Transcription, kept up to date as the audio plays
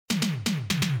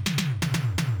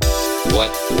It's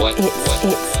about. What? It's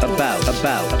About. what's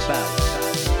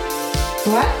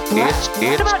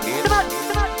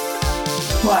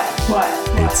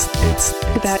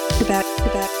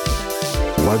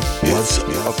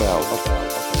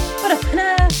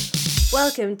about.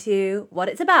 Welcome to What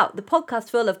It's About, the podcast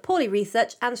full of poorly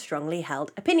researched and strongly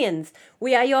held opinions.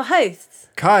 We are your hosts,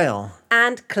 Kyle,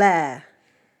 and Claire.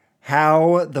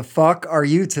 how the fuck are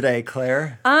you today,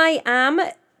 Claire? I am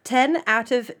 10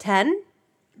 out of 10.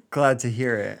 Glad to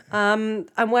hear it. I'm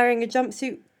wearing a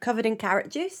jumpsuit covered in carrot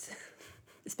juice.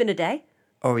 It's been a day.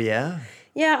 Oh, yeah?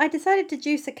 Yeah, I decided to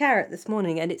juice a carrot this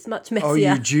morning, and it's much messier. Oh,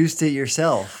 you juiced it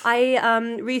yourself? I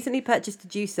recently purchased a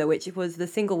juicer, which was the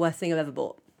single worst thing I've ever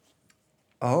bought.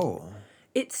 Oh.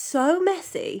 It's so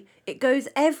messy. It goes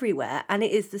everywhere, and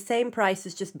it is the same price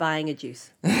as just buying a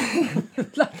juice.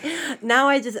 Now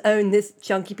I just own this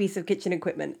chunky piece of kitchen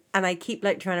equipment, and I keep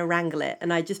trying to wrangle it,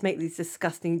 and I just make these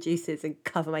disgusting juices and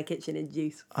cover my kitchen in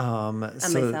juice. So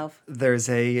myself. there's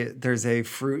a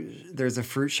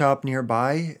fruit shop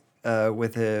nearby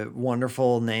with a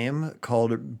wonderful name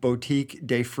called Boutique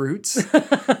des Fruits.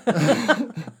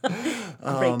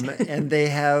 And they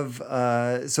have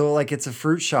it's a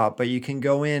fruit shop, but you can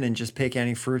go in and just pick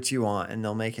any fruits you want, and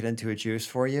they'll make it into a juice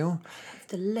for you.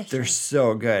 Delicious. They're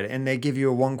so good, and they give you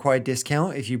a 1 quid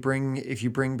discount if you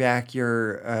bring back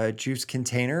your juice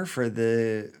container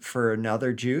for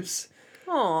another juice.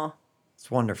 Aw,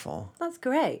 It's wonderful. that's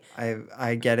great.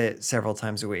 I get it several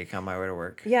times a week on my way to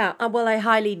work. Yeah, well, I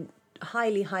highly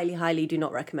do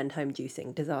not recommend home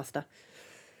juicing. Disaster.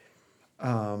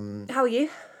 How are you?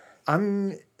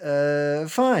 I'm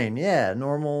fine. Yeah,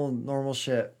 normal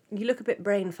shit. You look a bit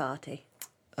brain farty.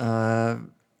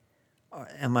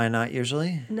 Am I not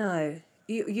usually? No.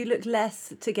 You look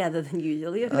less together than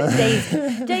usual. You're a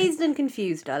bit dazed and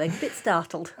confused, darling. A bit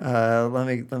startled. Let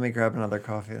me grab another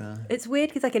coffee then. It's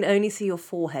weird because I can only see your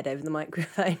forehead over the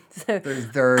microphone. So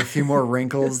There are a few more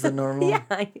wrinkles than normal. yeah,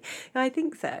 I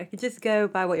think so. You just go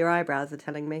by what your eyebrows are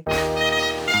telling me. Okay,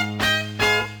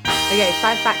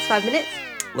 5 facts, 5 minutes.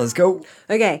 Let's go.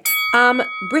 Okay,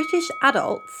 British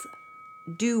adults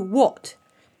do what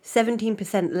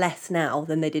 17% less now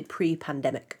than they did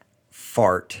pre-pandemic?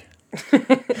 Fart.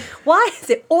 Why is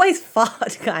it always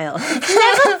fart, Kyle? It's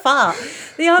never fart.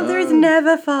 The answer is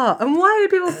never fart. And why would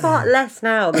people fart less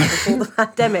now than before the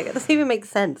pandemic? It doesn't even make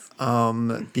sense.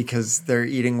 Because they're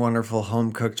eating wonderful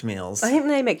home cooked meals. I think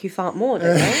they make you fart more,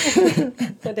 don't they?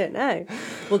 I don't know.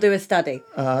 We'll do a study.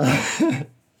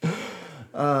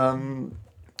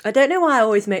 I don't know why I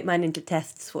always make mine into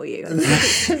tests for you.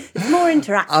 It's more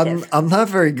interactive. I'm not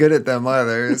very good at them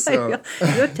either. So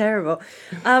You're terrible.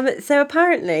 So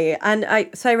apparently, I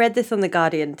read this on The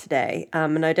Guardian today,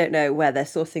 and I don't know where they're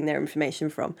sourcing their information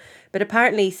from, but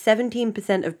apparently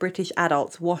 17% of British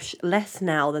adults wash less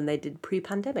now than they did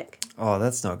pre-pandemic. oh,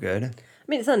 that's no good. I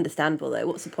mean, it's understandable though.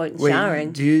 What's the point in Wait,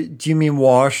 showering? do you mean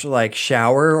wash like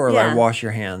shower or Yeah. like wash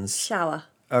your hands? Shower.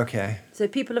 Okay. So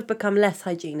people have become less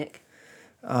hygienic.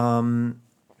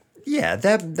 Yeah,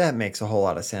 that makes a whole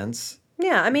lot of sense.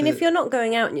 Yeah, I mean, if you're not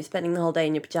going out and you're spending the whole day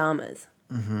in your pajamas,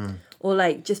 or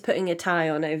just putting a tie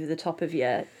on over the top of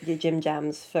your gym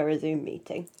jams for a Zoom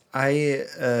meeting. I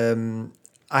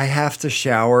have to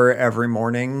shower every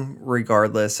morning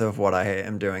regardless of what I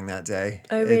am doing that day.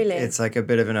 Oh, really? It's like a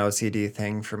bit of an OCD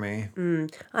thing for me.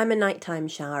 I'm a nighttime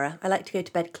showerer. I like to go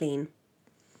to bed clean.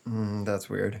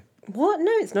 That's weird. What?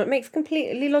 No, it's not. It makes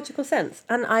completely logical sense.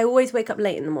 And I always wake up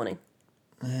late in the morning.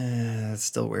 That's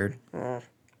still weird.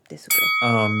 Disagree.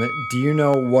 Do you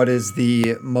know what is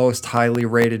the most highly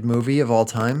rated movie of all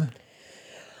time?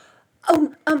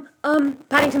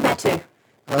 Paddington Bear 2.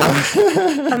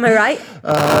 Am I right?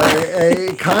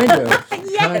 Kind of.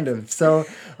 Kind of. So,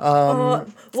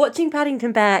 Watching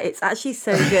Paddington Bear, it's actually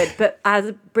so good. But as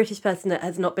a British person that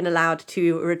has not been allowed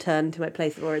to return to my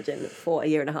place of origin for a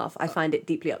year and a half, I find it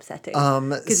deeply upsetting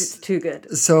because it's too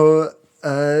good. So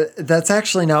that's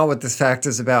actually not what this fact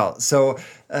is about. So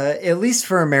at least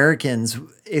for Americans,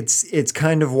 it's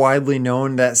kind of widely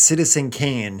known that Citizen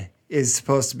Kane is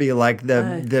supposed to be like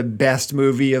the best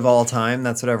movie of all time.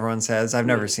 That's what everyone says. I've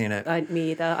never seen it.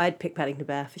 Me either. I'd pick Paddington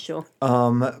Bear for sure.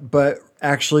 But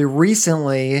actually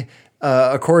recently,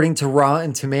 according to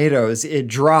Rotten Tomatoes, it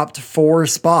dropped 4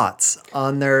 spots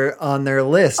on their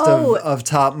list of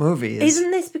top movies.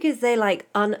 Isn't this because they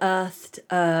unearthed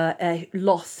a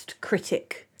lost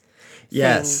critic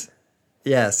thing?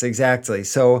 Yes, exactly.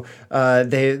 So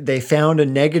they found a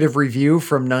negative review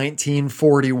from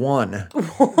 1941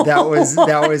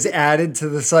 that was added to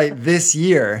the site this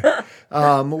year.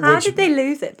 How did they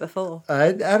lose it before?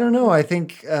 I don't know. I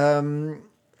think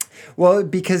Well,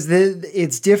 because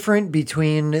it's different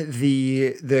between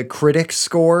the critic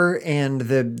score and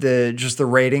the just the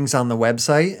ratings on the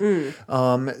website.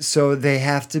 So they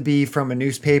have to be from a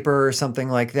newspaper or something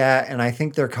like that, and I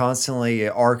think they're constantly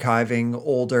archiving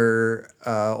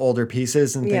older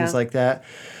pieces and things Yeah. like that.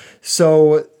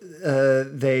 So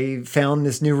they found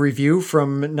this new review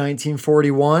from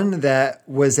 1941 that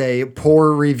was a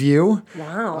poor review.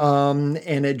 Wow.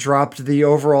 And it dropped the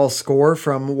overall score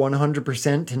from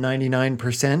 100% to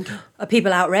 99%. Are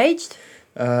people outraged?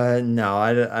 No,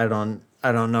 I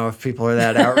don't know if people are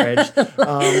that outraged.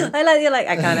 I like you're like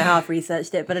I kind of half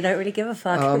researched it, but I don't really give a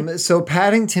fuck. So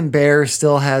Paddington Bear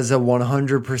still has a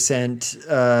 100%,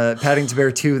 Paddington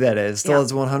Bear 2 that is, still Yeah.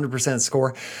 has a 100%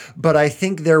 score. But I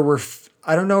think there were,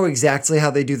 I don't know exactly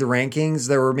how they do the rankings.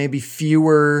 There were maybe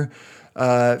fewer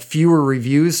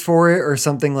reviews for it or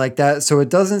something like that. So it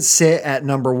doesn't sit at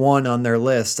number 1 on their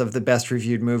list of the best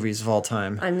reviewed movies of all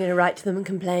time. I'm going to write to them and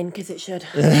complain because it should.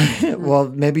 Well,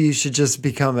 maybe you should just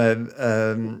become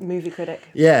a Movie critic.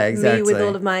 yeah, exactly. Me with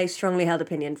all of my strongly held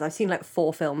opinions. I've seen like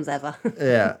 4 films ever.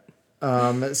 Yeah.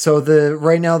 So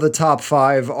right now the top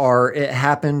 5 are It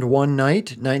Happened One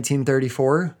Night,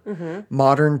 1934,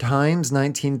 Modern Times,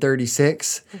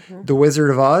 1936, The Wizard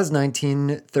of Oz,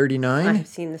 1939, I've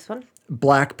seen this one.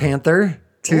 Black Panther,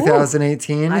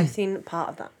 2018, I've seen part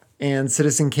of that. and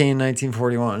Citizen Kane,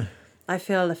 1941. I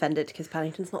feel offended because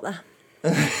Paddington's not there.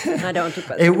 I don't want to talk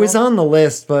about this It was anymore. on the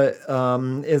list, but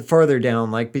it's farther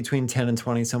down, like between 10 and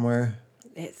 20 somewhere.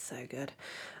 It's so good.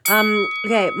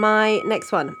 Okay, my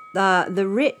next one. The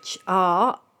rich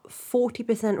are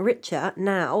 40% richer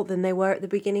now than they were at the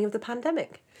beginning of the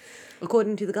pandemic,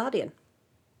 according to The Guardian.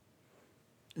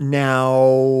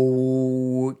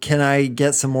 Now, can I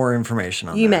get some more information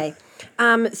on that? You may.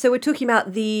 So we're talking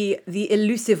about the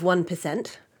elusive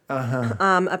 1%.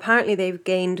 Apparently, they've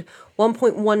gained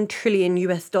 1.1 trillion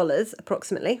US dollars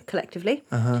approximately collectively.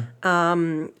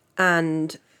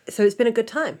 And so it's been a good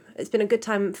time. It's been a good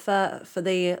time for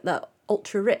the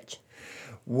ultra rich.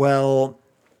 Well,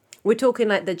 We're talking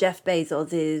like the Jeff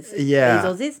Bezoses. Yeah.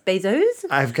 Bezos.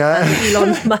 I've got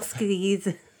Elon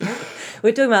Muskies.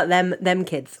 We're talking about them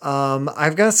kids.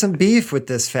 I've got some beef with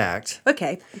this fact.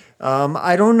 Okay.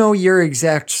 I don't know your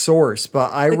exact source,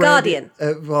 but I read Guardian.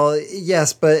 Well,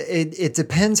 yes, but it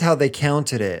depends how they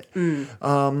counted it.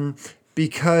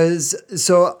 Because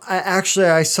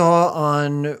I saw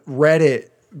on Reddit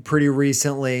pretty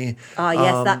recently.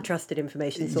 Yes, that trusted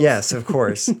information source. Yes, of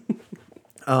course.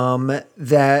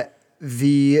 That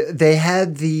they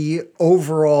had the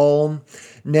overall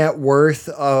net worth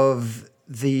of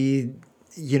the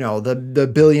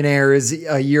billionaires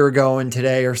a year ago and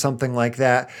today or something like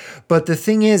that. But the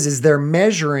thing is they're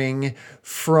measuring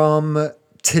from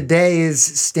today's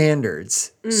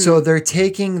standards. So they're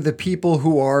taking the people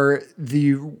who are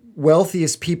the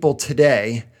wealthiest people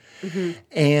today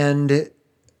and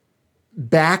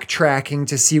backtracking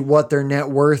to see what their net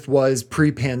worth was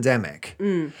pre-pandemic.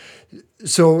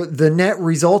 So the net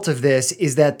result of this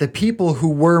is that the people who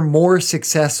were more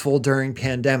successful during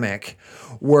pandemic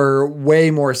were way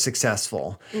more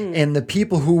successful. And the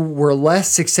people who were less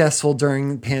successful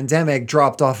during pandemic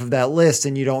dropped off of that list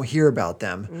and you don't hear about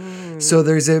them. So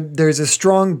there's a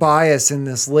strong bias in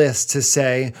this list to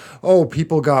say, oh,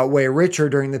 people got way richer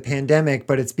during the pandemic,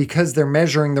 but it's because they're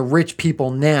measuring the rich people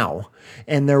now.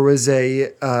 And there was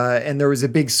a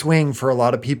big swing for a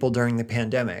lot of people during the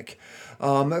pandemic.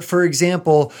 For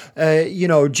example,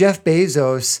 Jeff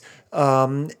Bezos,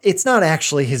 it's not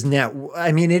actually his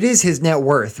it is his net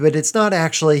worth, but it's not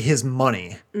actually his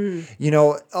money. A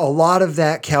lot of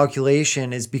that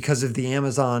calculation is because of the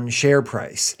Amazon share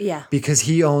price. Yeah. Because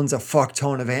he owns a fuck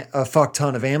ton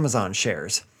of Amazon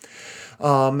shares.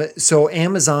 So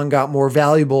Amazon got more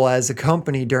valuable as a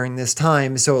company during this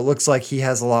time, so it looks like he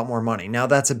has a lot more money. Now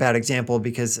that's a bad example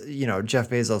because, Jeff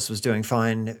Bezos was doing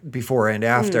fine before and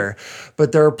after,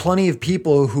 but there are plenty of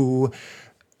people who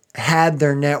had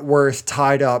their net worth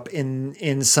tied up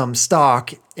in some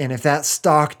stock, and if that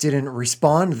stock didn't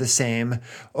respond the same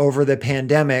over the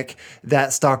pandemic,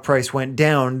 that stock price went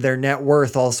down, their net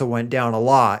worth also went down a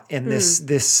lot, and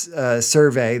this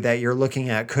survey that you're looking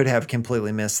at could have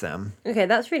completely missed them. Okay,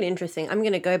 that's really interesting. I'm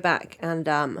going to go back and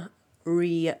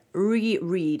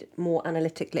reread more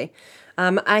analytically.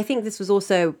 I think this was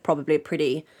also probably a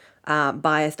pretty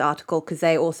biased article because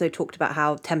they also talked about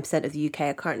how 10% of the UK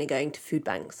are currently going to food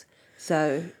banks.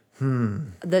 So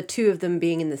the two of them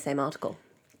being in the same article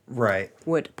Right.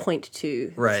 would point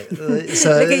to... Right. So,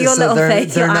 Look at your little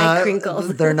face, your eye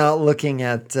crinkles. They're not looking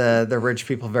at the rich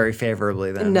people very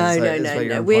favorably then.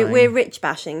 No. We're We're rich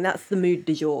bashing. That's the mood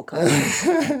du jour.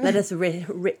 Let us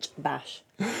rich bash.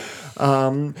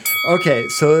 Okay,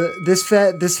 so this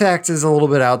fact is a little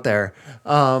bit out there.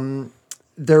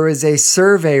 There was a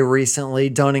survey recently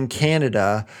done in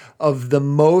Canada of the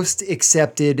most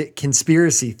accepted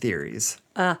conspiracy theories.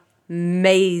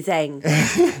 Amazing.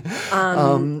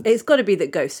 It's got to be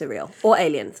that ghosts are real or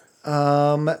aliens.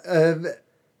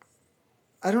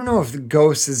 I don't know if the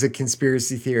ghost is a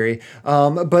conspiracy theory,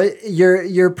 but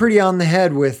you're pretty on the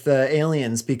head with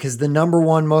aliens, because the number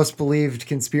one most believed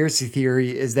conspiracy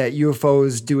theory is that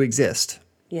UFOs do exist.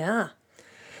 Yeah.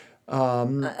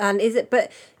 And is it?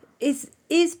 But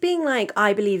is being like,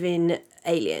 I believe in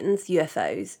aliens,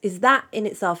 UFOs, is that in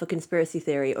itself a conspiracy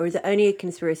theory, or is it only a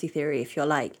conspiracy theory if you're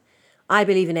like, I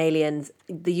believe in aliens,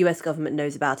 the US government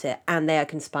knows about it, and they are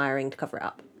conspiring to cover it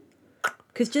up?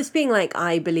 Because just being like,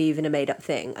 I believe in a made-up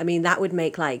thing, I mean, that would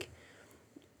make like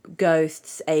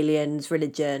ghosts, aliens,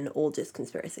 religion, all just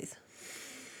conspiracies.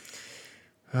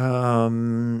 I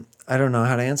don't know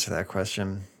how to answer that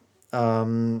question.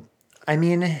 I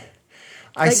mean,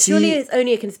 I Like, see. surely it's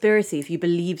only a conspiracy if you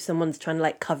believe someone's trying to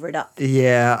like cover it up.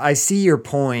 Yeah, I see your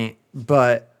point,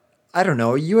 but I don't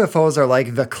know. UFOs are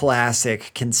like the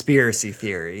classic conspiracy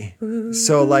theory.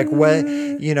 So like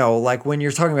like when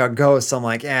you're talking about ghosts, I'm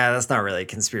like, that's not really a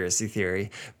conspiracy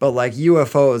theory. But like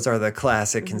UFOs are the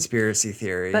classic conspiracy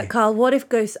theory. But Carl, what if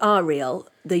ghosts are real?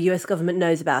 The US government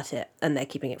knows about it and they're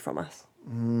keeping it from us.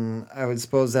 I would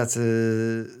suppose that's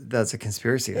a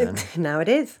conspiracy then. Now it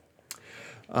is.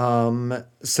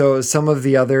 So some of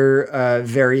the other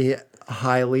very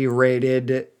highly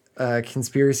rated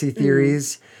conspiracy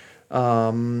theories.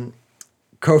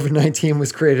 COVID-19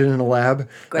 was created in a lab.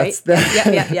 Great.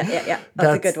 Yeah.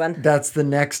 That's a good one. That's the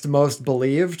next most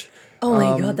believed. Oh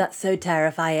my God, that's so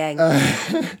terrifying.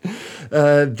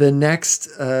 The next,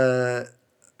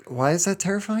 why is that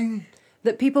terrifying?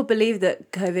 That people believe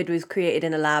that COVID was created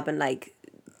in a lab and like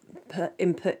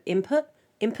input.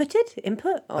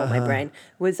 Oh, my brain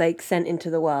was like sent into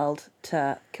the world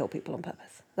to kill people on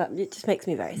purpose. It just makes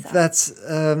me very sad. That's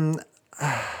oh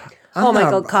my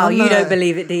God, Carl, you don't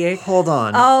believe it, do you? Hold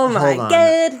on. Oh my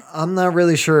God. I'm not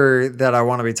really sure that I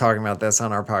want to be talking about this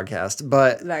on our podcast,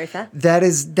 but Very fair. That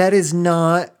is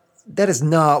not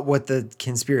what the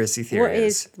conspiracy theory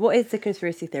is. What is the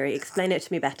conspiracy theory? Explain it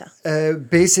to me better.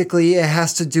 Basically, it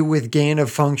has to do with gain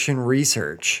of function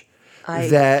research. I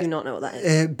do not know what that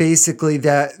is. Basically,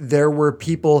 that there were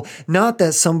people, not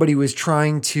that somebody was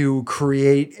trying to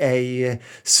create a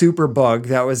superbug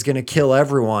that was going to kill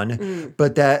everyone,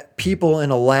 but that people in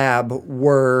a lab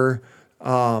were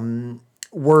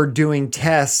doing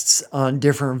tests on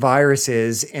different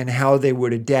viruses and how they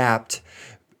would adapt.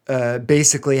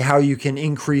 Basically, how you can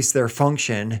increase their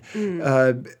function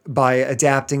by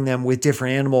adapting them with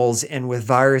different animals and with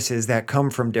viruses that come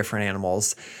from different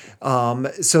animals.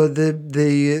 So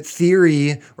the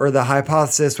theory or the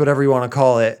hypothesis, whatever you want to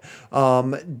call it,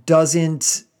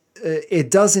 doesn't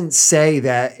say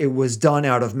that it was done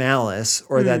out of malice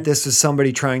or that this was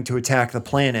somebody trying to attack the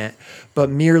planet, but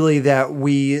merely that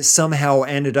we somehow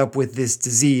ended up with this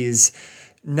disease.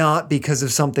 Not because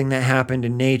of something that happened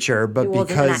in nature, but It wasn't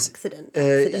because an accident.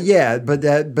 but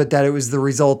that it was the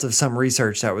result of some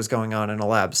research that was going on in a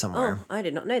lab somewhere. Oh, I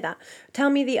did not know that.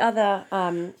 Tell me the other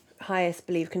highest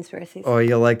believed conspiracies. Oh,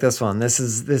 you'll like this one. This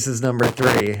is number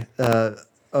 3. So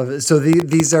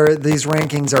these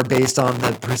rankings are based on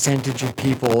the percentage of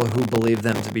people who believe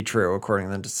them to be true,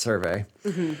 according to the survey.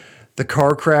 Mm-hmm. The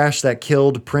car crash that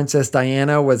killed Princess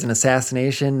Diana was an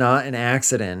assassination, not an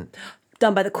accident.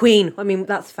 Done by the Queen. I mean,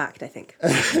 that's fact, I think.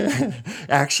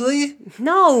 Actually?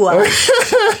 No.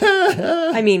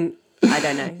 I mean, I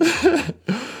don't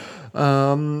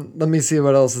know. Let me see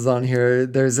what else is on here.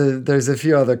 There's a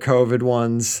few other COVID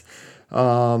ones.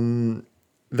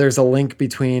 There's a link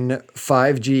between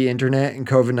 5G internet and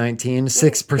COVID-19.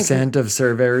 6% of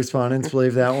survey respondents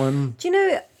believe that one. Do you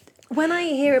know, when I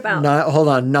hear about...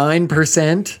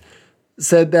 9%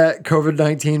 said that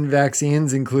COVID-19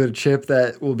 vaccines include a chip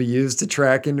that will be used to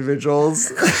track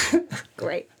individuals.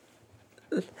 Great.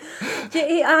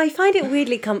 I find it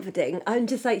weirdly comforting. I'm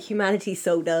just like, humanity's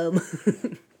so dumb.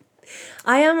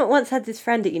 I once had this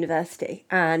friend at university,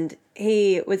 and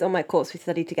he was on my course. We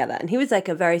studied together, and he was like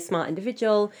a very smart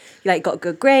individual. He like got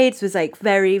good grades, was like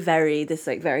very, very, this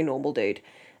like very normal dude.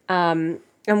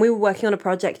 And we were working on a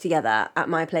project together at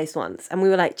my place once, and we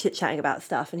were like chit-chatting about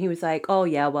stuff, and he was like, oh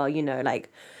yeah, well, you know,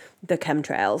 like the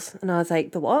chemtrails. And I was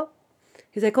like, the what?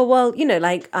 He's like, oh, well, you know,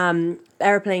 like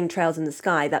airplane trails in the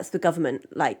sky, that's the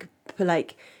government like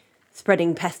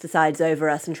spreading pesticides over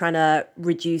us and trying to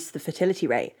reduce the fertility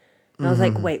rate. And I was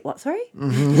like, wait, what, sorry?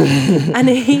 And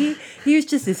he was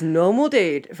just this normal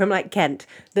dude from like Kent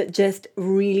that just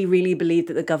really, really believed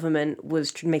that the government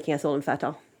was making us all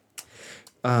infertile.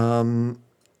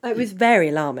 It was very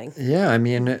alarming. Yeah, I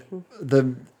mean,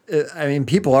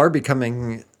 people are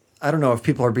becoming. I don't know if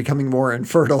people are becoming more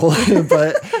infertile,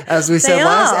 but as we said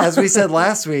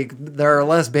last week, there are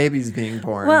less babies being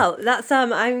born. Well, that's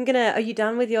I'm gonna. Are you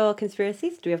done with your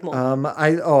conspiracies? Do we have more?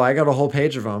 I got a whole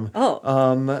page of them.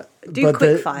 Do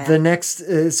quick fire. The next,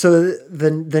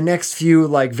 the next few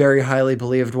like very highly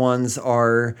believed ones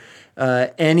are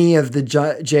any of the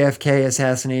JFK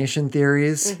assassination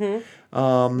theories.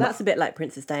 That's a bit like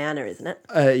Princess Diana, isn't it?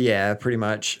 Yeah, pretty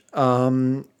much.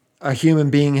 A human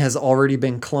being has already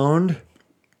been cloned.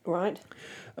 Right.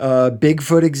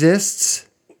 Bigfoot exists.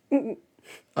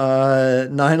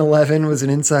 9/11 was an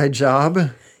inside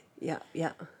job. Yeah.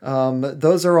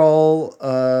 Those are all.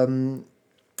 Those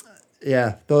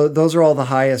are all the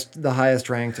highest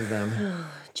ranked of them.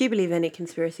 Do you believe any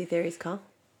conspiracy theories, Carl?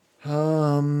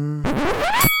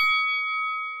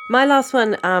 My last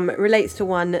one relates to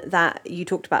one that you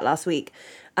talked about last week.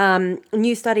 A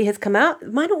new study has come out.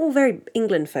 Mine are all very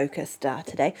England focused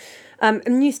today. A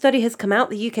new study has come out.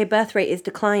 The UK birth rate is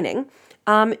declining.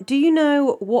 Do you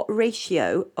know what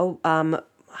ratio?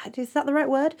 Is that the right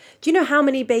word? Do you know how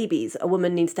many babies a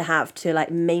woman needs to have to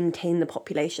like maintain the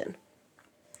population?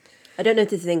 I don't know if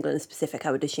this is England specific.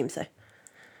 I would assume so.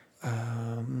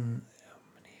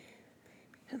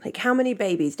 Like, how many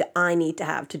babies do I need to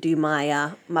have to do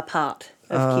my my part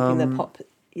of keeping the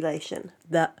population?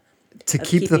 To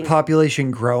keep the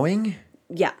population growing?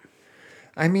 Yeah.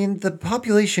 I mean, the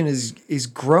population is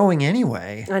growing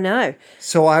anyway. I know.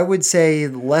 So I would say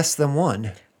less than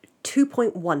 1.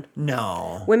 2.1.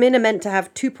 No. Women are meant to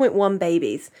have 2.1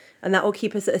 babies, and that will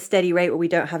keep us at a steady rate where we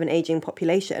don't have an aging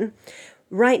population.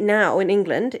 Right now in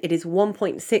England, it is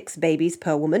 1.6 babies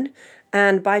per woman,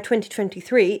 and by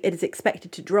 2023, it is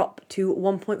expected to drop to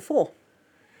 1.4.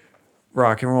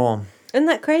 Rock and roll. Isn't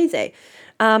that crazy?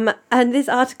 And this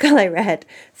article I read,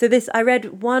 I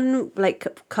read one like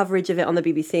coverage of it on the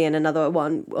BBC and another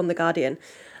one on The Guardian.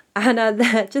 And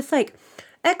they're just like,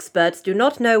 experts do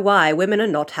not know why women are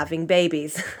not having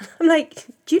babies. I'm like,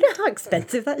 do you know how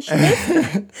expensive that shit is?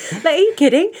 Like, are you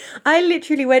kidding? I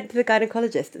literally went to the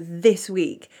gynecologist this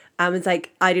week and was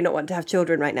like, I do not want to have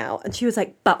children right now. And she was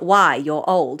like, but why? You're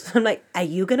old. I'm like, are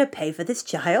you going to pay for this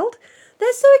child?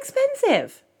 They're so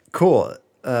expensive. Cool.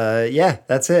 Yeah,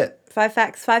 that's it. 5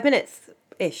 facts, 5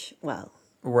 minutes-ish. Well.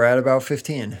 We're at about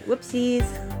 15. Whoopsies.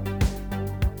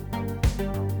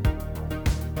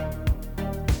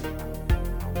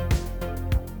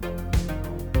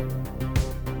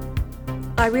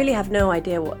 I really have no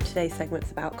idea what today's segment's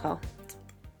about, Carl.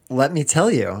 Let me tell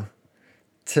you.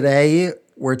 Today,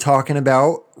 we're talking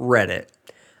about Reddit.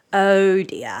 Oh,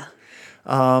 dear.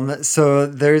 So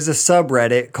there's a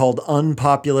subreddit called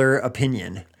Unpopular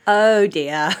Opinion. Oh,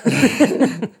 dear.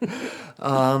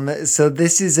 So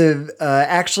this is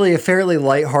actually a fairly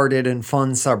lighthearted and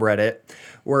fun subreddit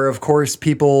where, of course,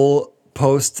 people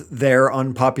post their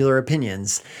unpopular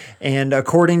opinions. And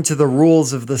according to the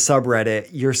rules of the subreddit,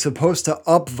 you're supposed to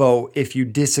upvote if you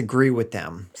disagree with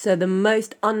them. So the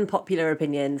most unpopular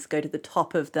opinions go to the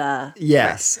top of the...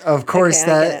 Yes, of course,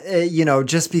 okay,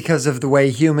 just because of the way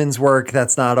humans work,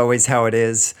 that's not always how it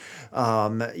is.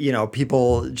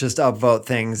 People just upvote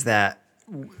things that,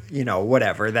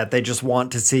 whatever, that they just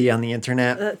want to see on the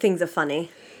internet. Things are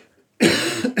funny.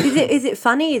 Is it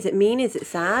funny? Is it mean? Is it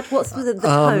sad? What's the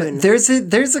tone?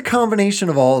 There's a combination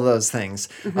of all of those things.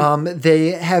 Mm-hmm.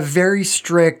 They have very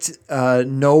strict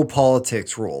no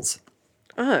politics rules.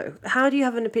 Oh, how do you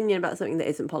have an opinion about something that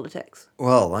isn't politics?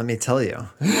 Well, let me tell you.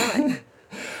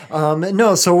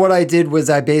 No, so what I did was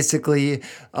I basically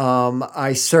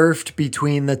I surfed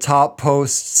between the top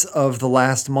posts of the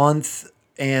last month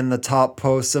and the top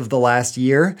posts of the last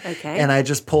year. Okay. And I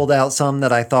just pulled out some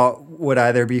that I thought would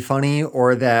either be funny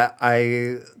or that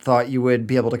I thought you would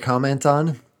be able to comment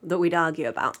on. That we'd argue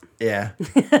about. Yeah.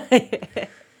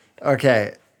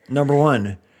 Okay. Number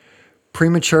 1.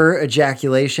 Premature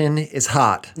ejaculation is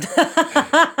hot.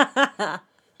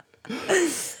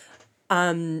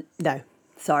 No.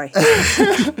 Sorry.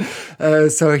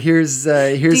 So here's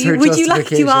her justification. Would you like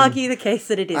to argue the case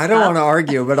that it is? I don't want to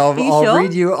argue, but I'll sure?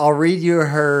 read you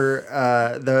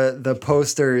her the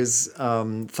poster's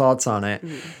thoughts on it.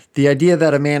 The idea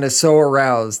that a man is so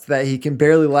aroused that he can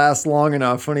barely last long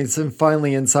enough when he's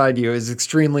finally inside you is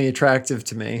extremely attractive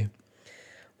to me.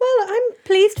 Well, I'm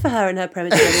pleased for her and her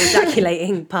prematurely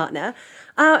ejaculating partner.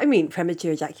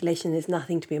 Premature ejaculation is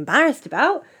nothing to be embarrassed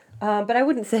about. But I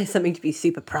wouldn't say something to be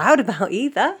super proud about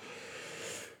either.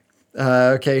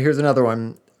 Okay, here's another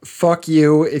one. Fuck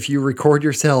you if you record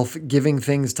yourself giving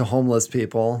things to homeless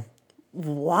people.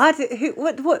 What? Who?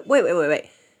 What? Wait.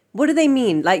 What do they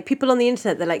mean? Like people on the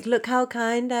internet, they're like, "Look how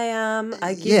kind I am.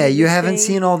 I give Yeah, you this haven't thing."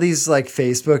 seen all these like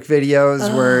Facebook videos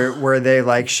where they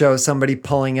like show somebody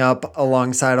pulling up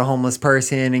alongside a homeless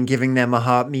person and giving them a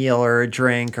hot meal or a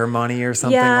drink or money or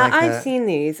something Yeah, like I've that. seen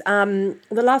these. The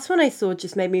last one I saw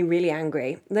just made me really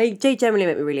angry. They generally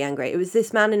make me really angry. It was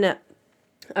this man in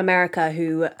America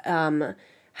who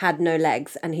had no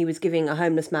legs, and he was giving a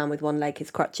homeless man with one leg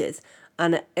his crutches.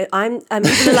 And people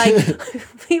are like,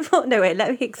 people. No, wait.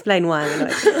 Let me explain why I'm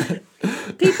annoyed.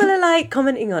 People are like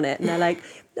commenting on it, and they're like,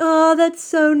 "Oh, that's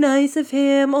so nice of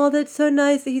him. Oh, that's so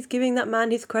nice that he's giving that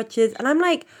man his crutches." And I'm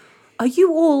like, are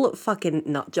you all fucking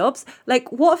nut jobs?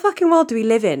 Like, what fucking world do we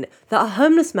live in that a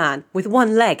homeless man with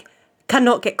one leg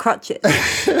cannot get crutches?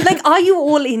 Like, are you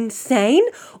all insane?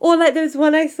 Or like, there was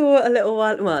one I saw a little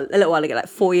while ago, like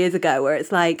 4 years ago, where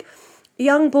it's like,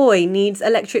 young boy needs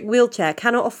electric wheelchair,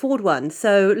 cannot afford one,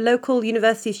 so local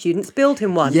university students build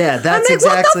him one. Yeah, that's I'm like,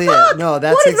 exactly what the it. fuck? No,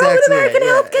 that's what is exactly wrong with it. American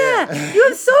healthcare? You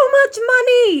have so much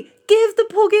money. Give the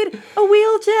poor kid a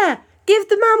wheelchair. Give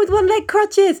the man with one leg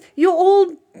crutches. You're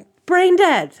all brain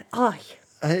dead. Oh,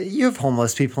 You have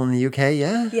homeless people in the UK,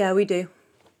 yeah? yeah, we do.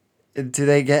 Do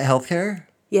they get healthcare?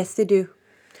 Yes, they do.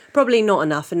 Probably not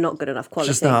enough and not good enough quality.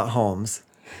 Just not homes.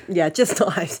 Yeah, just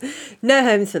not homes. No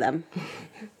homes for them.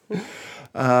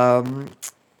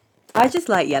 I just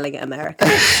like yelling at America.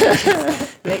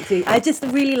 I just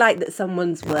really like that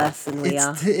someone's worse than we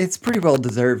are. It's pretty well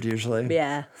deserved usually.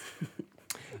 Yeah.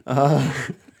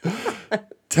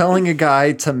 Telling a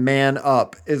guy to man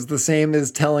up is the same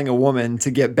as telling a woman to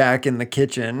get back in the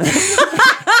kitchen.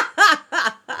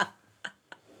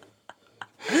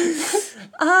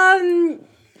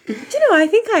 Do you know, I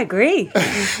think I agree.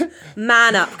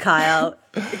 Man up, Kyle.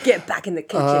 Get back in the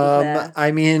kitchen, Claire.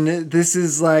 I mean, this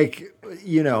is like,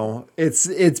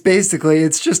 it's basically,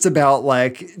 it's just about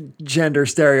like gender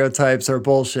stereotypes or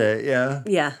bullshit, yeah?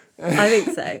 Yeah, I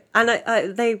think so. And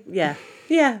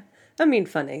yeah. I mean,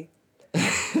 funny.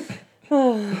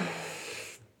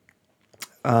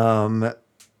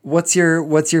 What's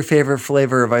your favorite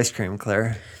flavor of ice cream,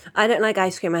 Claire? I don't like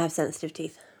ice cream. I have sensitive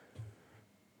teeth.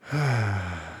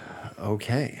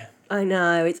 Okay. I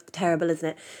know, it's terrible, isn't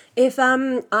it? If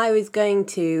I was going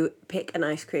to pick an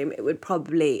ice cream, it would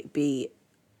probably be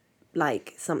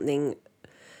like something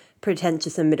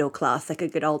pretentious and middle class, like a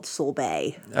good old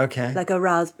sorbet. Okay. Like a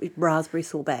raspberry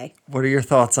sorbet. What are your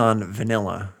thoughts on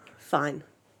vanilla? Fine.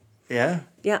 Yeah?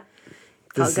 Yeah.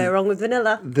 This Can't go wrong with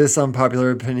vanilla. This unpopular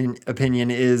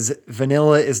opinion is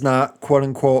vanilla is not quote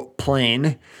unquote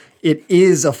plain. It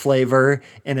is a flavor,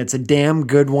 and it's a damn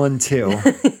good one too.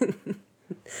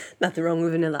 Nothing wrong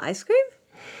with vanilla ice cream?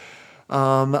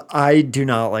 I do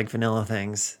not like vanilla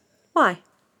things. Why?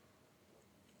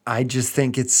 I just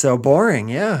think it's so boring,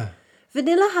 yeah.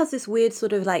 Vanilla has this weird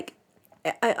sort of like,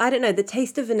 I don't know, the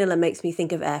taste of vanilla makes me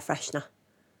think of air freshener.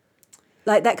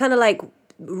 Like that kind of like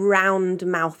round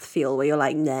mouth feel where you're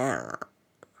like, nah.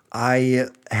 I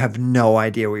have no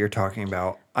idea what you're talking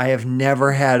about. I have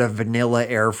never had a vanilla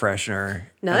air freshener.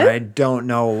 No? And I don't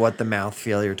know what the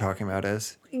mouthfeel you're talking about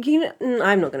is.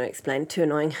 I'm not going to explain. Too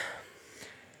annoying.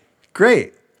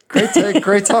 Great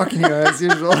talking to you as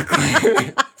usual.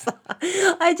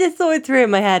 I just saw it through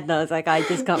in my head and I was like, I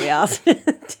just can't be asked.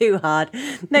 Too hard.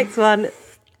 Next one.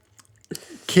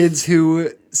 Kids who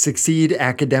succeed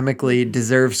academically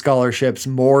deserve scholarships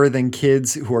more than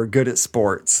kids who are good at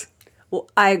sports. Well,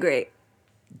 I agree.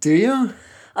 Do you?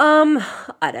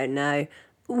 I don't know.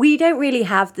 We don't really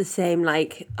have the same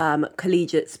like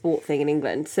collegiate sport thing in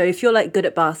England. So if you're like good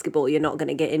at basketball, you're not going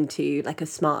to get into like a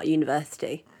smart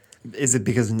university. Is it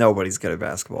because nobody's good at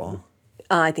basketball?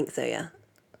 I think so, yeah.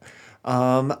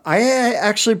 I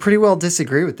actually pretty well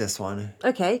disagree with this one.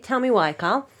 Okay, tell me why,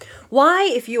 Carl. Why,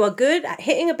 if you are good at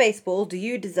hitting a baseball, do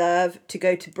you deserve to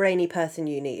go to brainy person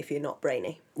uni if you're not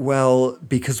brainy? Well,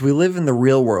 because we live in the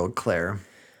real world, Claire.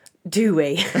 Do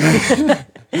we?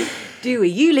 Do we?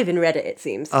 You live in Reddit, it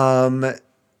seems.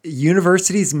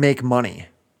 Universities make money.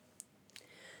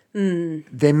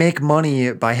 They make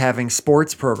money by having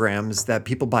sports programs that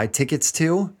people buy tickets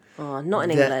to. Oh, not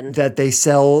in England. That they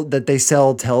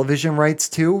sell television rights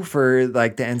to for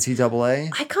like the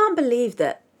NCAA. I can't believe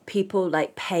that people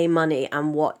like pay money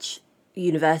and watch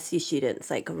university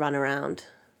students like run around.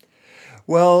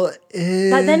 Well, Like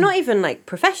they're not even like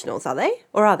professionals, are they?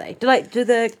 Or are they? Do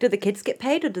the kids get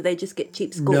paid, or do they just get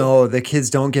cheap school? no, the kids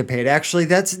don't get paid. Actually,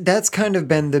 that's kind of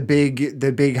been the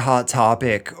big hot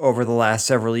topic over the last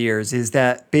several years. Is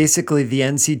that basically the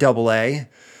NCAA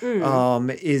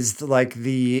is like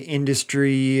the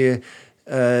industry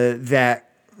that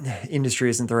industry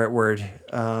isn't the right word.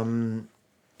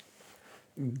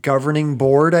 Governing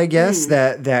board, I guess,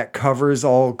 that covers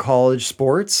all college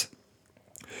sports.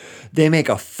 They make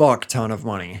a fuck ton of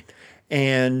money.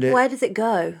 And Where does it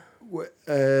go?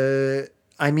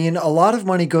 I mean, a lot of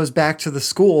money goes back to the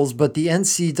schools, but the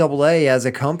NCAA as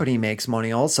a company makes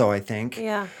money also, I think.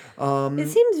 Yeah. It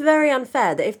seems very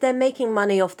unfair that if they're making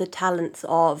money off the talents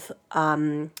of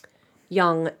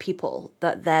young people,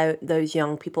 that those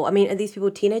young people, I mean, are these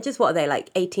people teenagers? What are they, like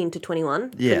 18 to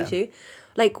 21, Yeah. 22?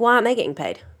 Like, why aren't they getting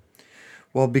paid?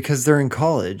 Well, because they're in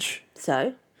college.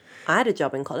 So, I had a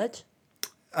job in college.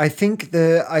 I think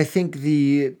the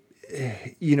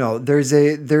you know, there is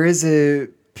a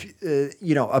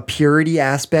a purity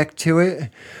aspect to it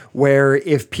where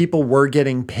if people were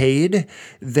getting paid,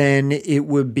 then it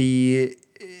would be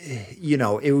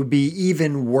it would be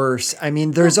even worse. I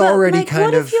mean, there's But, already like,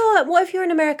 kind of what if you're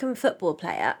an American football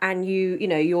player and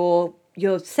you're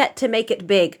set to make it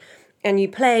big and you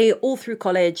play all through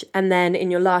college, and then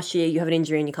in your last year you have an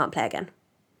injury and you can't play again?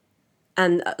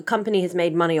 And a company has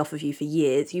made money off of you for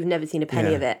years. You've never seen a penny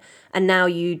Yeah. of it. And now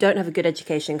you don't have a good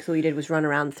education because all you did was run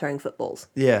around throwing footballs.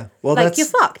 Yeah. Well, Like, that's you're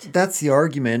fucked. That's the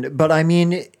argument. But I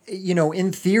mean,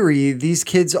 in theory, these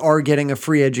kids are getting a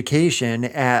free education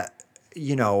at,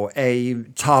 a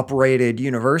top-rated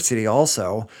university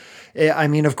also. I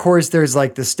mean, of course, there's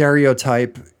like the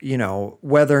stereotype,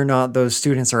 whether or not those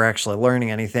students are actually learning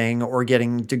anything or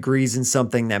getting degrees in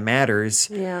something that matters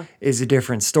Yeah. is a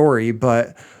different story.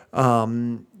 But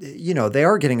they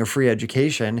are getting a free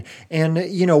education, and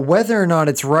whether or not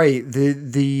it's right,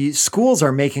 the schools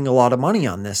are making a lot of money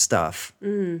on this stuff.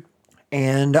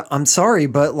 And I'm sorry,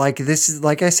 but this is,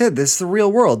 like I said, this is the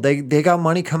real world. They got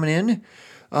money coming in,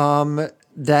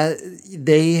 that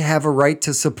they have a right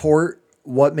to support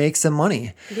what makes them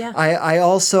money. Yeah. I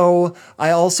also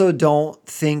don't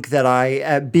think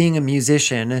that being a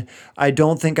musician, I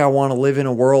don't think I want to live in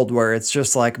a world where it's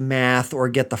just like math or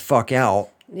get the fuck out.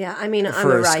 Yeah, I mean, I'm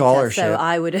For a a writer, scholarship. so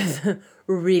I would have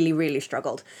really, really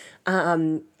struggled.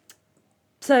 So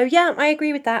yeah, I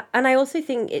agree with that, and I also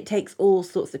think it takes all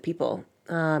sorts of people.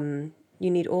 You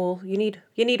need all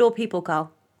people,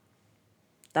 Carl.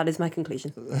 That is my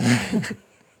conclusion.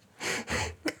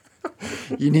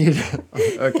 You need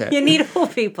okay. You need all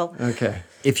people. Okay.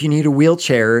 If you need a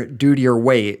wheelchair due to your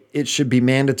weight, it should be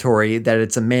mandatory that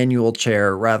it's a manual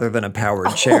chair rather than a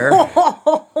powered chair.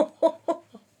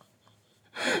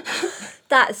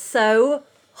 That's so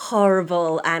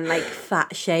horrible and like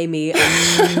fat shamey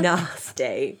and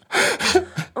nasty.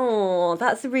 Oh,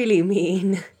 that's really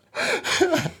mean.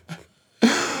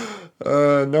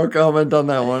 No comment on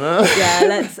that one, huh?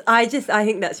 Yeah, I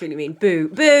think that's really mean. Boo,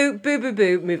 boo, boo, boo,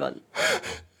 boo. Move on.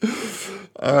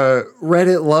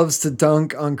 Reddit loves to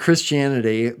dunk on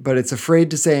Christianity, but it's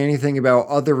afraid to say anything about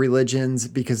other religions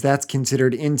because that's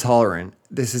considered intolerant.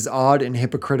 This is odd and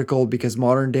hypocritical because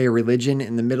modern day religion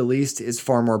in the Middle East is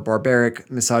far more barbaric,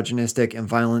 misogynistic, and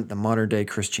violent than modern day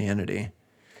Christianity.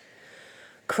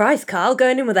 Christ, Carl,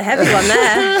 going in with a heavy one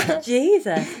there.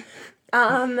 Jesus.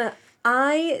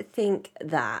 I think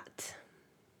that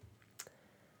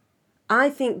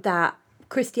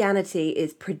Christianity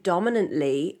is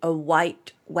predominantly a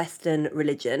white Western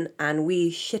religion, and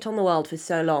we shit on the world for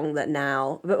so long that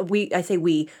now,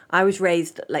 I was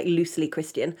raised like loosely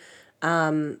Christian.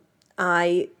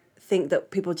 I think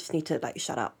that people just need to like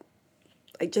shut up.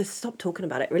 Like, just stop talking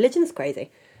about it. Religion's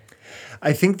crazy.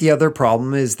 I think the other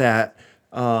problem is that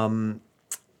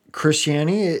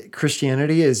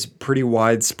Christianity is pretty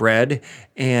widespread,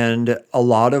 and a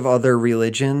lot of other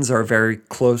religions are very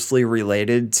closely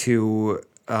related to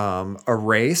a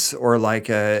race or like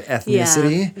a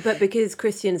ethnicity. Yeah, but because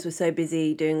Christians were so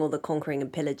busy doing all the conquering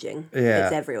and pillaging,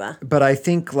 it's everywhere. But I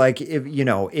think like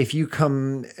if you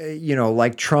come,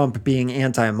 like Trump being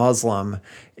anti-Muslim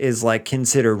is like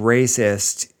considered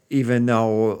racist, even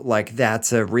though like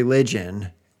that's a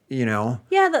religion, Yeah,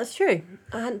 that's true.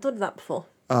 I hadn't thought of that before.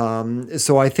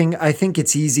 So I think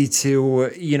it's easy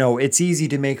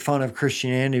to make fun of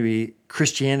Christianity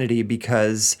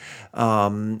because,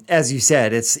 as you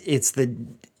said, it's the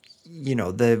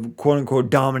the quote unquote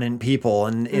dominant people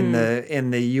in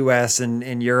the U.S. and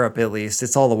in Europe, at least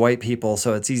it's all the white people.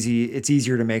 So it's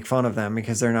easier to make fun of them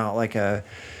because they're not like an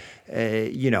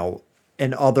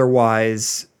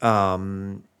otherwise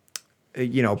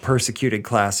persecuted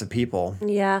class of people.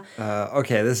 Yeah.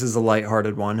 Okay, this is a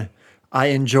lighthearted one. I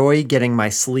enjoy getting my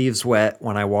sleeves wet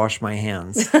when I wash my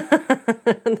hands.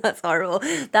 That's horrible.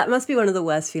 That must be one of the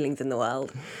worst feelings in the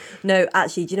world. No,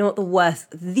 actually, do you know what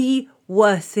the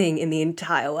worst thing in the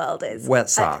entire world is? Wet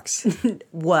socks.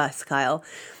 Worse, Kyle.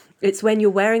 It's when you're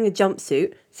wearing a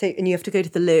jumpsuit, and you have to go to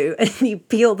the loo, and you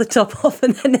peel the top off,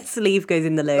 and then the sleeve goes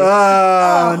in the loo.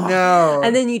 Oh, no.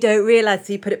 And then you don't realize,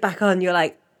 so you put it back on, you're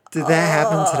like, Did that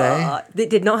happen today? it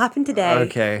did not happen today.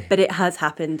 Okay. But it has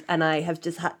happened, and I have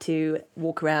just had to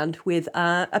walk around with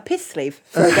a piss sleeve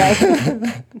for a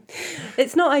day.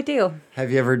 It's not ideal. Have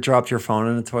you ever dropped your phone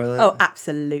in a toilet? Oh,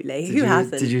 absolutely. Who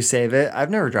hasn't? Did you save it? I've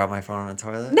never dropped my phone in a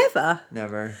toilet. Never.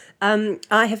 Never.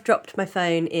 I have dropped my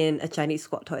phone in a Chinese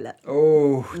squat toilet.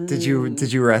 Oh, did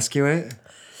you rescue it?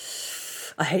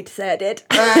 I hate to say I did.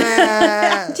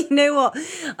 Do you know what?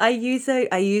 I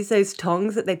use those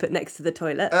tongs that they put next to the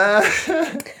toilet.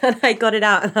 And I got it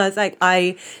out and I was like,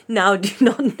 I now do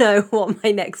not know what my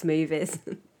next move is.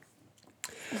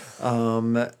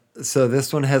 So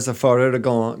this one has a photo to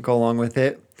go along with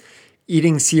it.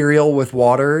 Eating cereal with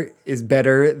water is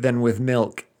better than with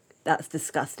milk. That's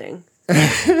disgusting.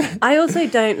 I also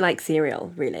don't like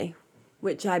cereal, really,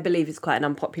 which I believe is quite an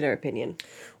unpopular opinion.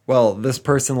 Well, this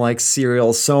person likes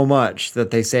cereal so much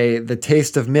that they say the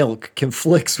taste of milk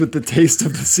conflicts with the taste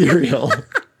of the cereal.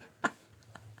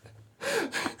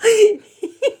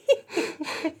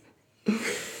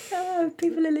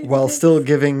 People are While still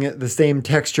giving the same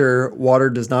texture, water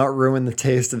does not ruin the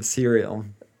taste of cereal.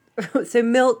 So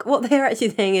milk, what they're actually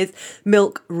saying is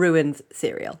milk ruins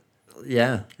cereal.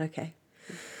 Yeah. Okay.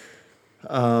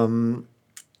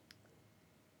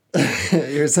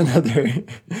 Here's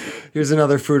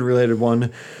another food related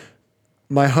one.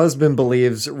 My husband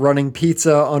believes running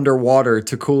pizza underwater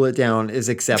to cool it down is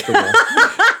acceptable.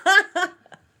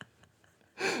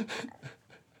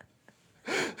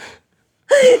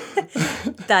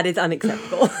 That is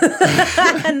unacceptable.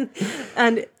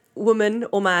 and woman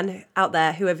or man out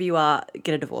there, whoever you are,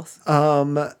 get a divorce.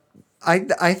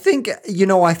 I think,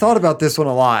 I thought about this one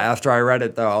a lot after I read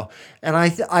it, though. And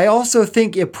I also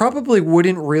think it probably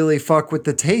wouldn't really fuck with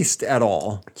the taste at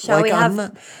all. Shall we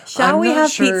have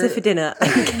sure, pizza for dinner?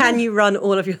 And can you run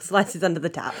all of your slices under the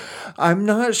tap? I'm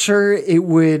not sure it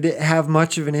would have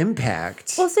much of an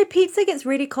impact. Also, pizza gets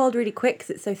really cold really quick because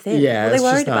it's so thin. Yeah, what are it's they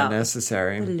worried just not about?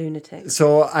 necessary. What a lunatic.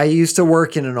 So I used to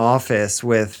work in an office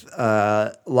with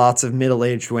lots of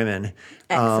middle-aged women.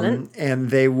 Excellent.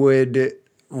 And they would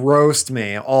roast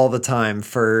me all the time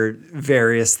for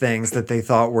various things that they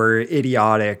thought were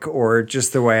idiotic or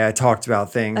just the way I talked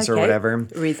about things or whatever.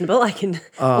 Reasonable. I can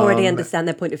already understand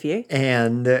their point of view.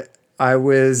 And I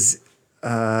was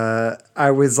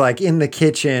like in the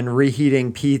kitchen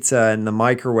reheating pizza in the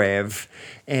microwave,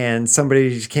 and somebody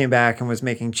just came back and was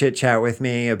making chit chat with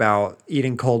me about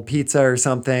eating cold pizza or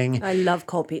something. I love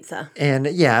cold pizza. And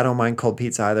yeah, I don't mind cold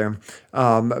pizza either.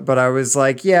 But I was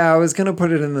like, yeah, I was going to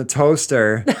put it in the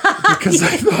toaster because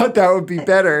I thought that would be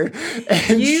better.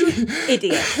 And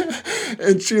Idiot.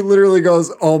 And she literally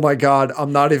goes, oh my God,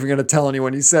 I'm not even going to tell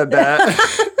anyone you said that.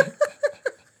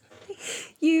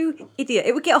 You idiot.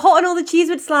 It would get hot and all the cheese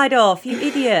would slide off. You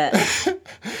idiot.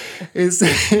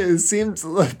 It seemed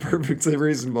perfectly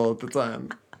reasonable at the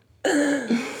time.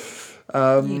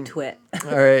 You twit.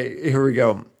 All right, here we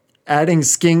go. Adding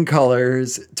skin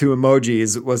colors to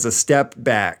emojis was a step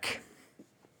back.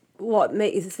 What,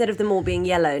 instead of them all being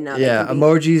yellow now? Yeah,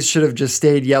 emojis should have just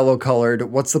stayed yellow colored.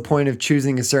 What's the point of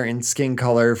choosing a certain skin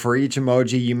color? For each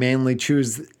emoji, you manually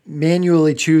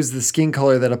choose the skin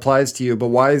color that applies to you, but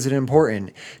why is it important?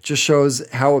 It just shows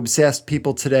how obsessed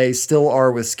people today still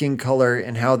are with skin color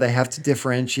and how they have to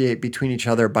differentiate between each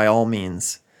other by all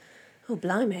means. Oh,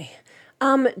 blimey.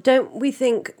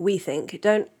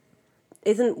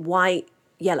 Isn't white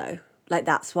yellow? Like,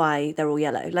 that's why they're all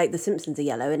yellow. Like, the Simpsons are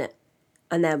yellow, innit?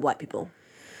 And they're white people.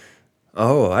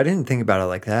 Oh, I didn't think about it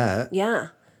like that. Yeah.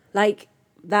 Like,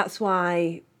 that's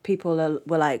why people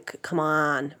were like, come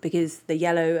on, because the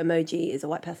yellow emoji is a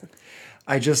white person.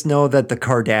 I just know that the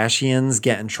Kardashians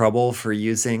get in trouble for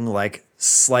using like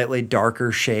slightly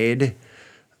darker shade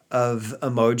of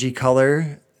emoji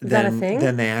color that a thing?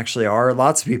 than they actually are.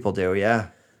 Lots of people do, yeah.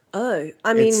 Oh,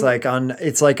 I mean, it's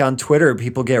like on Twitter,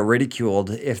 people get ridiculed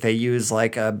if they use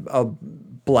like a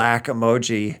black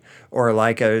emoji or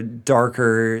like a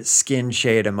darker skin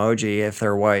shade emoji if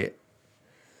they're white.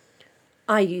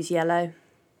 I use yellow.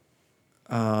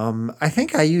 I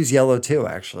think I use yellow too,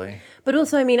 actually. But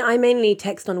also, I mean, I mainly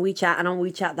text on WeChat, and on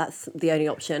WeChat, that's the only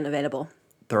option available.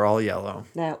 They're all yellow.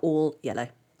 They're all yellow.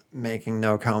 Making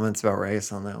no comments about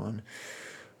race on that one.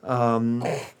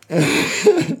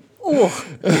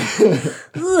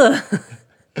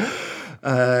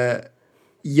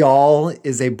 Y'all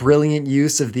is a brilliant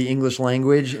use of the English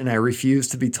language, and I refuse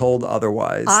to be told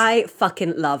otherwise. I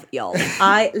fucking love y'all.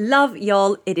 I love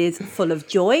y'all. It is full of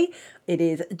joy. It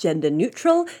is gender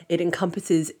neutral. It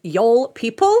encompasses y'all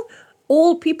people,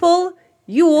 all people,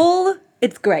 you all.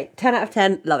 It's great. 10 out of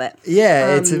 10. Love it.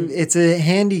 Yeah, it's a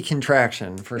handy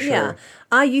contraction for sure. Yeah.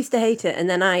 I used to hate it. And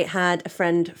then I had a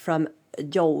friend from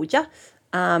Georgia.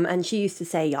 And she used to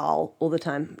say y'all all the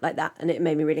time like that. And it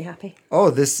made me really happy. Oh,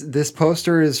 this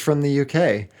poster is from the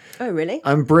UK. Oh, really?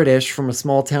 I'm British from a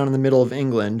small town in the middle of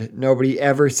England. Nobody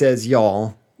ever says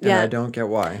y'all, and Yeah. I don't get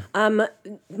why.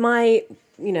 My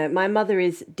mother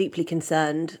is deeply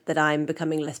concerned that I'm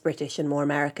becoming less British and more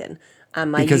American.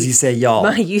 And Because you say y'all.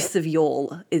 My use of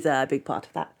y'all is a big part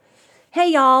of that.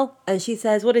 Hey, y'all. And she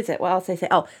says, what is it? What else I say?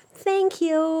 Oh, thank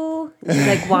you. And she's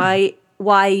like, why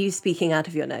are you speaking out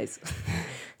of your nose?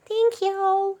 Thank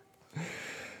you.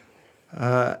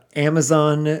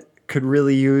 Amazon could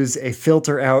really use a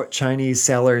filter out Chinese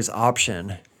sellers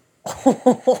option.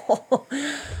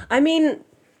 I mean,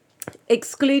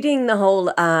 excluding the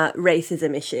whole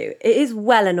racism issue, it is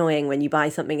well annoying when you buy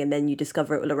something and then you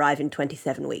discover it will arrive in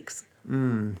 27 weeks.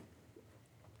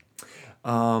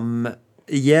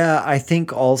 Yeah, I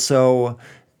think also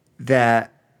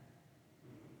that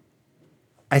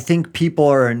I think people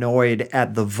are annoyed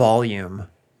at the volume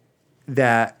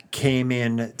that came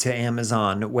in to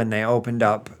Amazon when they opened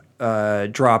up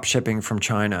drop shipping from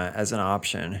China as an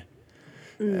option.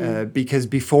 Because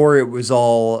before it was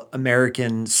all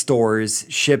American stores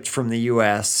shipped from the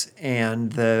U.S.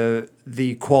 and the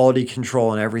quality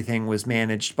control and everything was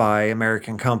managed by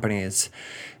American companies.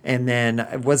 And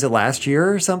then, was it last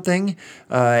year or something?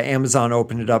 Amazon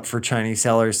opened it up for Chinese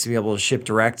sellers to be able to ship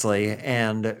directly.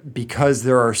 And because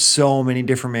there are so many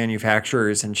different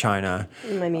manufacturers in China,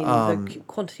 I mean, the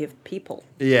quantity of people.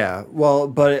 yeah, well,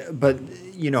 but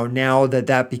now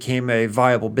that became a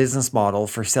viable business model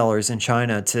for sellers in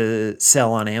China to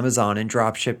sell on Amazon and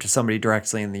drop ship to somebody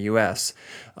directly in the U.S.,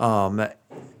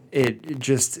 it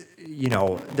just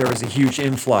there was a huge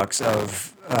influx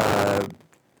of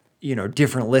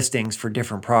different listings for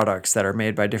different products that are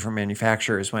made by different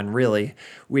manufacturers when really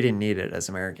we didn't need it as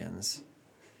Americans.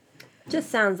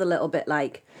 Just sounds a little bit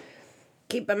like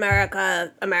keep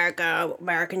America,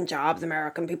 American jobs,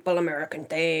 American people, American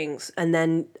things. And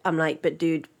then I'm like, but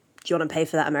dude, do you want to pay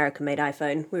for that American-made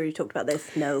iPhone? We already talked about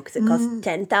this. No, because it costs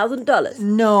 $10,000.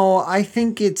 No, I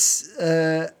think it's.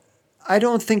 I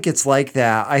don't think it's like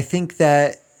that. I think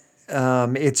that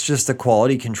it's just a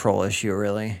quality control issue,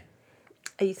 really.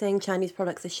 Are you saying Chinese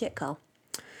products are shit, Carl?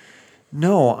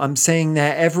 No, I'm saying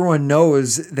that everyone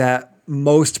knows that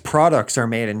most products are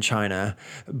made in China.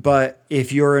 But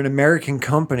if you're an American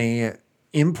company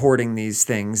importing these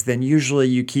things, then usually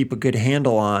you keep a good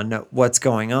handle on what's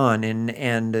going on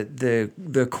and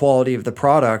the quality of the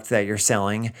product that you're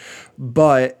selling.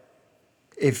 But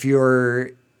if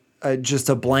you're just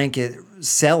a blanket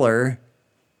seller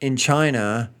in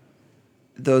China,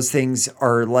 those things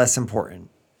are less important.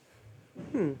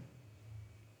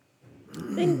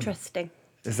 Interesting.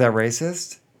 Is that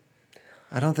racist?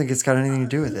 I don't think it's got anything to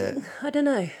do with it. I don't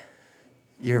know.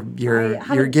 You're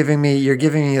giving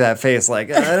me that face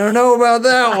like I don't know about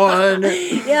that one.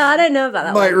 Yeah, I don't know about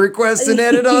that Might one. request an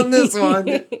edit on this one.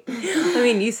 I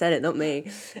mean, you said it, not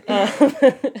me.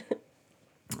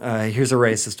 Here's a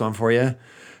racist one for you.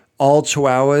 All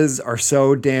Chihuahuas are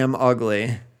so damn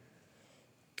ugly.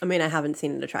 I mean, I haven't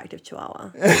seen an attractive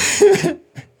Chihuahua.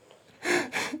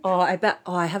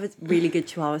 I have a really good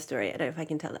Chihuahua story. I don't know if I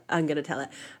can tell it. I'm going to tell it.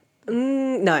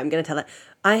 No, I'm going to tell it.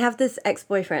 I have this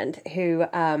ex-boyfriend who,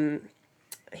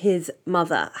 his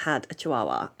mother had a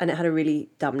Chihuahua and it had a really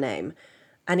dumb name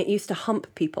and it used to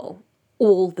hump people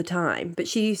all the time, but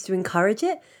she used to encourage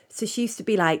it. So she used to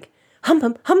be like, hump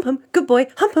him, good boy,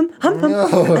 hump him.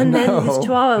 And then this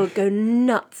Chihuahua would go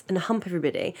nuts and hump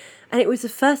everybody. And it was the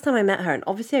first time I met her. And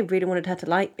obviously I really wanted her to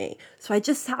like me. So I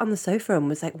just sat on the sofa and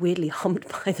was like weirdly humped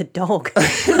by the dog.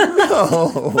 for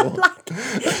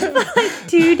like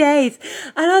 2 days.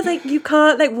 And I was like, you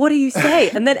can't, like, what do you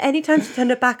say? And then anytime she turned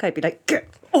her back, I'd be like, get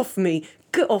off me.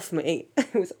 It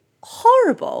was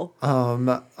horrible.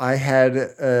 I had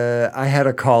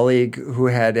a colleague who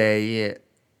had a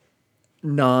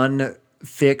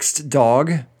non-fixed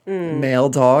dog, male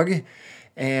dog,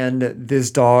 and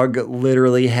this dog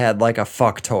literally had like a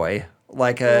fuck toy,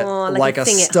 like a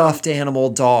stuffed animal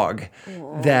dog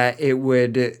that it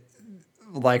would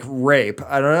like rape.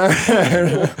 I don't know.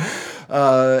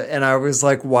 And I was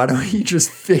like, why don't you just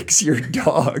fix your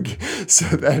dog so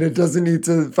that it doesn't need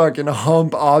to fucking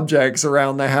hump objects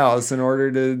around the house in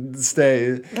order to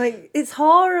stay? Like, it's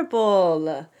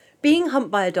horrible. Being humped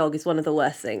by a dog is one of the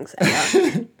worst things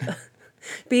ever.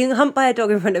 Being humped by a dog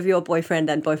in front of your boyfriend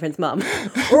and boyfriend's mum.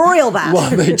 Real bad.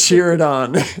 While they cheer it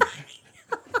on.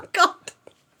 God.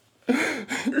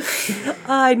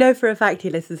 I know for a fact he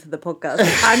listens to the podcast.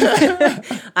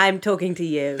 I'm talking to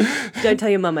you. Don't tell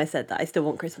your mum I said that. I still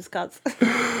want Christmas cards.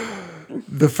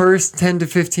 The first 10 to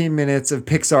 15 minutes of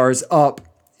Pixar's Up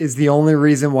is the only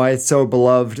reason why it's so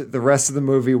beloved. The rest of the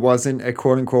movie wasn't a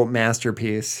quote unquote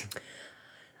masterpiece.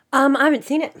 I haven't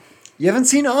seen it. You haven't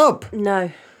seen Up?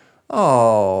 No.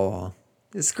 Oh,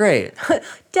 it's great.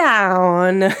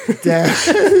 Down.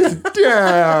 Down.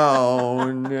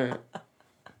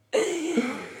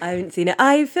 I haven't seen it.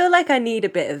 I feel like I need a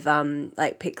bit of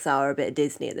like Pixar or a bit of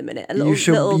Disney at the minute. A little,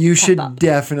 You little should pep up.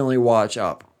 definitely watch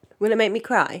Up. Will it make me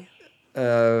cry?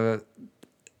 I'm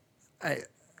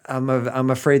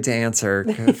afraid to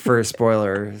answer for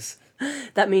spoilers.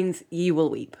 That means you will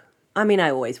weep. I mean,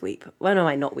 I always weep. When am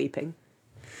I not weeping?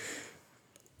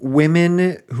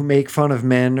 Women who make fun of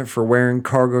men for wearing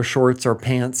cargo shorts or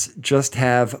pants just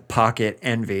have pocket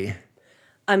envy.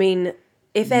 I mean,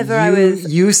 if ever I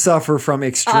was... You suffer from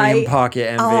extreme pocket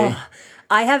envy.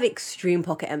 I have extreme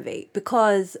pocket envy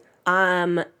because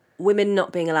women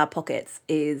not being allowed pockets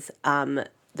is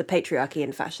the patriarchy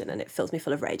in fashion, and it fills me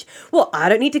full of rage. What? I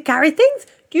don't need to carry things?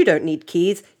 You don't need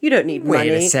keys. You don't need money.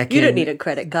 Wait a second. You don't need a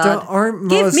credit card.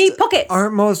 Give me pockets.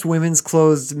 Aren't most women's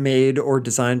clothes made or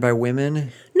designed by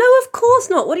women? No, of course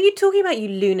not. What are you talking about, you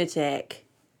lunatic?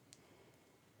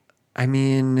 I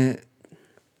mean...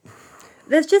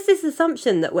 There's just this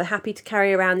assumption that we're happy to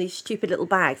carry around these stupid little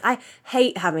bags. I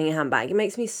hate having a handbag. It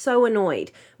makes me so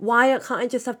annoyed. Why can't I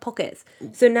just have pockets?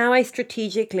 So now I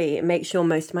strategically make sure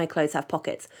most of my clothes have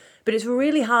pockets. But it's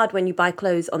really hard when you buy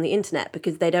clothes on the internet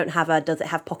because they don't have a does it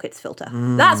have pockets filter.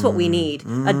 That's what we need.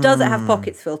 A does it have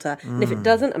pockets filter. And if it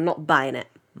doesn't, I'm not buying it.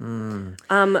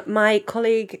 My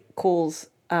colleague calls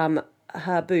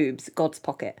her boobs God's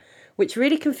pocket, which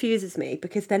really confuses me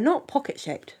because they're not pocket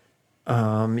shaped.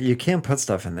 You can't put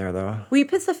stuff in there, though. Well, you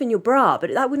put stuff in your bra,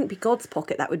 but that wouldn't be God's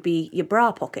pocket. That would be your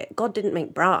bra pocket. God didn't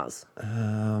make bras.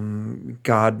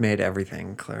 God made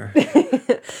everything, Claire.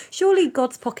 Surely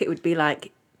God's pocket would be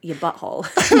like your butthole.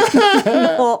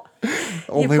 Not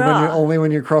only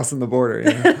when you're crossing the border.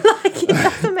 You know? Like, it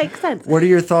doesn't make sense. What are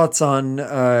your thoughts on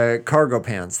cargo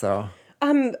pants, though?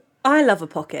 I love a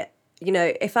pocket. You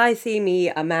know, if I see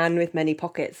a man with many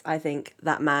pockets, I think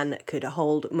that man could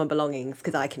hold my belongings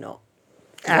because I cannot.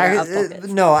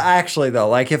 No, actually, though,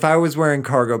 like if I was wearing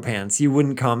cargo pants, you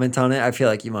wouldn't comment on it. I feel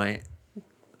like you might.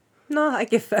 No, I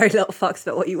give very little fucks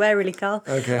about what you wear, really, Carl.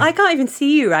 Okay. I can't even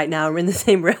see you right now. We're in the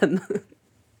same room.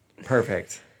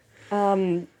 Perfect.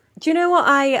 Do you know what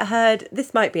I heard?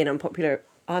 This might be an unpopular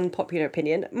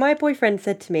opinion. My boyfriend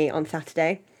said to me on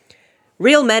Saturday,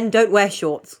 "Real men don't wear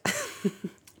shorts."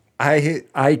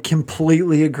 I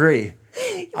completely agree.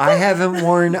 I haven't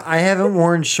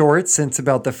worn shorts since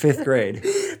about the 5th grade.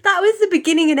 That was the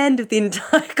beginning and end of the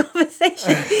entire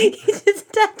conversation. He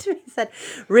just turned to me and said,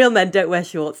 "Real men don't wear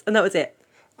shorts," and that was it.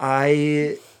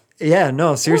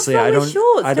 No, seriously, What's wrong with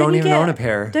shorts? I don't even own a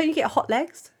pair. Don't you get hot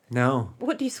legs? No.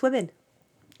 What do you swim in?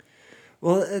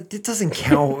 Well, it doesn't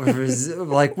count.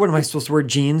 Like, what am I supposed to wear?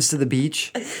 Jeans to the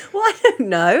beach? Well, I don't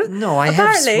know. No, I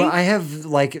have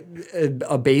like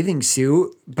a bathing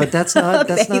suit, but that's not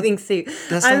a bathing suit.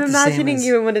 That's I'm not the same imagining as...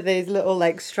 you in one of those little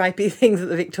like stripy things that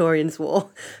the Victorians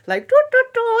wore, like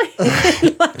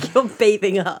like you're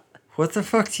bathing up. What the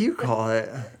fuck do you call it?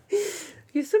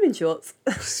 Your swimming shorts.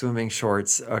 Swimming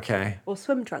shorts. Okay. Or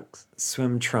swim trunks.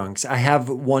 Swim trunks. I have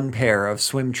one pair of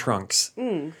swim trunks.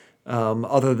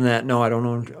 Other than that, no, I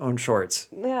don't own shorts.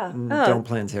 Yeah. Don't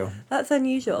plan to. That's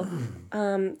unusual.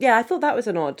 Yeah, I thought that was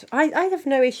an odd. I have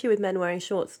no issue with men wearing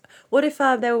shorts. What if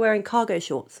they were wearing cargo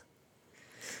shorts?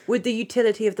 Would the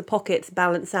utility of the pockets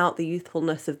balance out the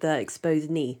youthfulness of the exposed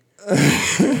knee?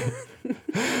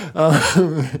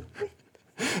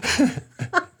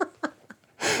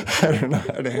 I don't know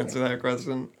how to answer that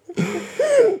question.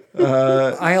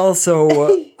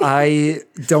 I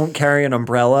don't carry an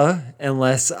umbrella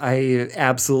unless I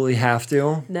absolutely have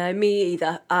to. No, me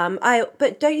either.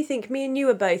 But don't you think me and you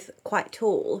are both quite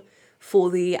tall for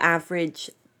the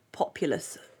average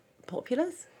populace?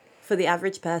 For the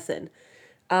average person.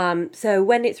 So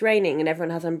when it's raining and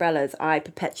everyone has umbrellas, I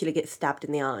perpetually get stabbed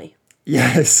in the eye.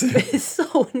 Yes. It's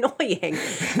so annoying.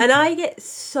 And I get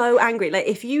so angry. Like,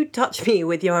 if you touch me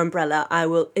with your umbrella, I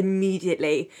will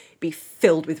immediately be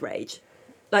filled with rage.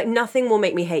 Like, nothing will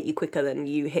make me hate you quicker than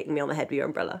you hitting me on the head with your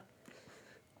umbrella.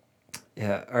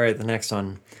 Yeah. All right. The next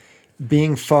one.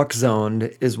 Being fuck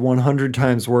zoned is 100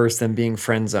 times worse than being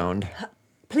friend zoned.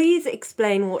 Please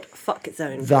explain what fuck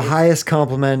zone The is. highest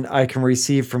compliment I can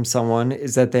receive from someone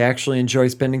is that they actually enjoy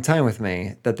spending time with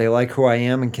me, that they like who I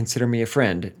am and consider me a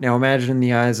friend. Now imagine in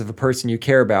the eyes of a person you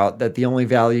care about that the only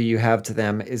value you have to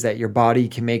them is that your body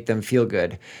can make them feel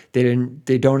good. They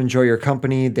don't enjoy your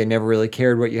company, they never really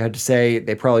cared what you had to say,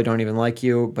 they probably don't even like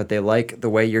you, but they like the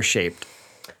way you're shaped.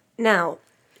 Now,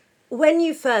 when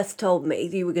you first told me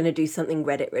you were going to do something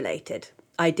Reddit related,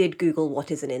 I did Google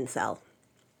what is an incel.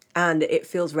 And it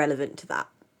feels relevant to that.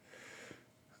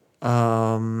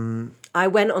 I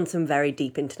went on some very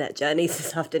deep internet journeys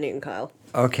this afternoon, Kyle.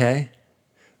 Okay.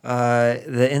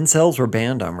 The incels were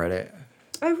banned on Reddit.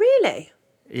 Oh, really?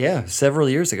 Yeah, several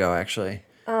years ago, actually.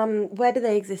 Where do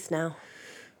they exist now?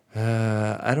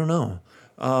 I don't know.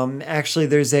 Actually,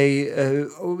 there's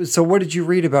so what did you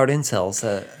read about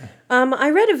incels? I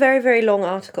read a very, very long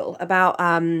article about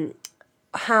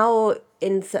how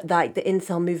the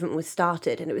incel movement was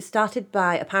started. And it was started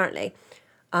by, apparently,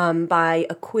 by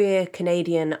a queer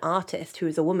Canadian artist who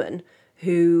was a woman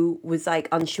who was like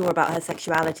unsure about her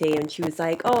sexuality, and she was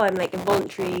like, oh, I'm like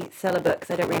involuntary celibate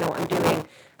because I don't really know what I'm doing,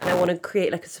 and I want to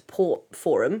create like a support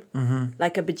forum,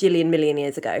 like a bajillion million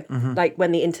years ago, like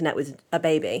when the internet was a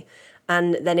baby.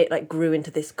 And then it like grew into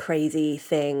this crazy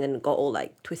thing and got all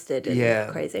like twisted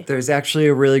and crazy. There's actually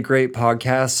a really great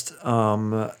podcast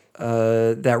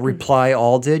that Reply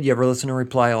All did. You ever listen to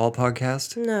Reply All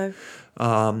podcast? No.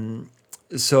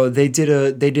 So they did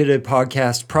a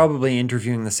podcast, probably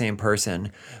interviewing the same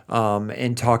person,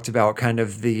 and talked about kind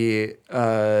of the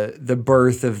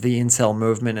birth of the incel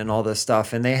movement and all this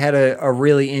stuff. And they had a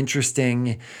really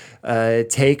interesting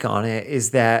take on it.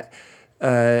 Is that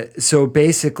so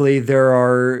basically there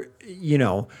are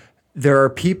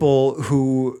people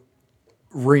who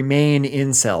remain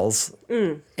incels,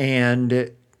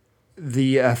 and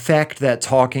the effect that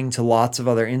talking to lots of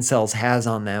other incels has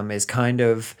on them is kind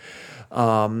of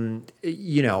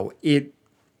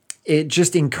it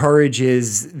just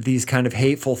encourages these kind of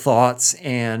hateful thoughts,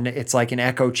 and it's like an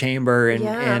echo chamber,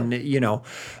 and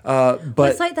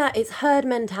but It's like that. It's herd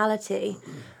mentality.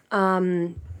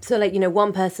 So like,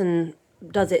 one person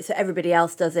does it, so everybody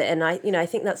else does it. And I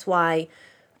think that's why,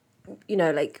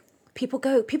 like people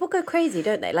go crazy,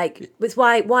 don't they? Like, it's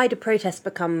why do protests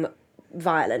become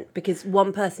violent? Because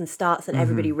one person starts and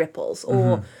everybody ripples,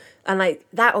 and like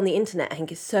that on the internet, I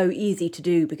think is so easy to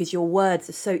do because your words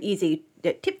are so easy.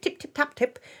 Tip, tip, tip, tap,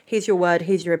 tip. Here's your word.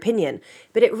 Here's your opinion.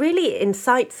 But it really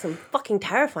incites some fucking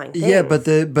terrifying things. Yeah, but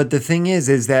the thing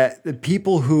is that the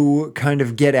people who kind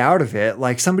of get out of it,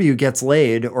 like somebody who gets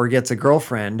laid or gets a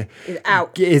girlfriend,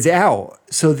 is out.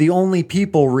 So the only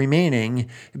people remaining,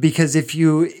 because if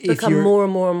you become more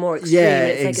and more and more extreme,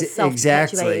 it's like a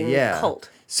self-perpetuating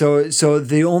cult. So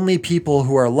the only people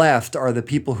who are left are the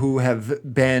people who have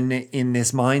been in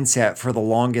this mindset for the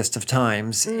longest of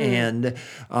times, and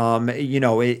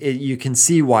you can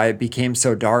see why it became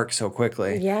so dark so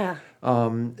quickly. Yeah.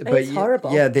 But it's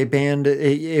horrible. Yeah, they banned it.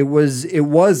 It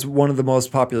was one of the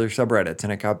most popular subreddits,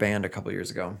 and it got banned a couple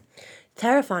years ago.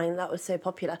 Terrifying that was so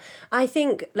popular. I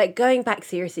think, like, going back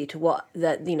seriously to what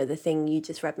the thing you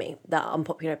just read me, that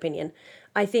unpopular opinion,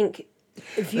 I think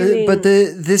viewing... But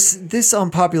this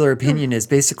unpopular opinion is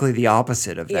basically the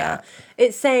opposite of that.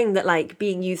 It's saying that like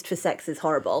being used for sex is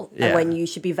horrible, Yeah. and when you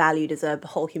should be valued as a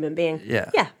whole human being.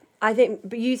 Yeah. I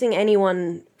think using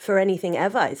anyone for anything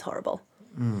ever is horrible.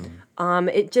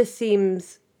 It just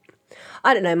seems,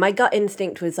 I don't know, my gut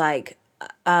instinct was like,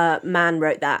 man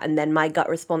wrote that, and then my gut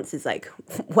response is like,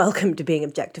 welcome to being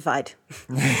objectified.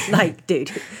 Like,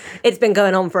 dude, it's been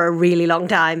going on for a really long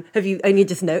time. Have you only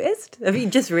just noticed? Have you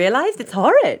just realized? It's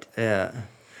horrid. Yeah.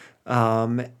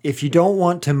 If you don't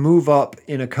want to move up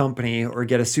in a company or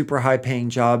get a super high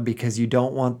paying job because you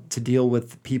don't want to deal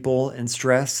with people and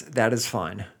stress, that is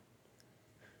fine.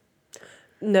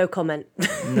 No comment.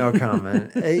 No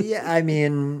comment. Yeah, I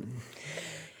mean,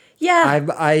 Yeah.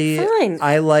 Fine.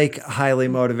 I like highly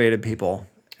motivated people,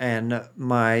 and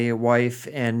my wife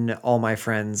and all my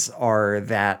friends are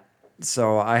that.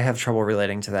 So I have trouble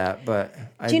relating to that, but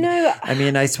Do you know? I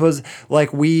mean, I suppose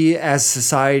like we as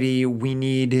society, we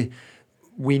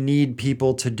need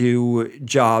people to do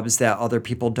jobs that other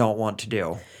people don't want to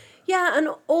do. Yeah, and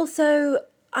also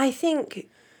I think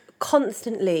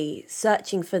constantly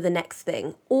searching for the next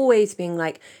thing, always being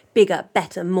like bigger,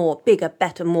 better, more,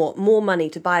 more money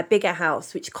to buy a bigger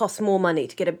house, which costs more money,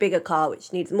 to get a bigger car,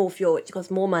 which needs more fuel, which costs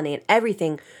more money, and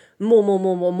everything more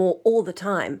all the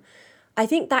time. I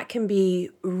think that can be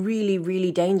really,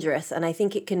 really dangerous. And I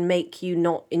think it can make you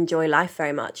not enjoy life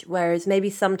very much. Whereas maybe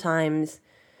sometimes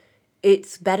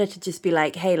it's better to just be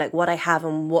like, hey, like what I have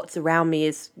and what's around me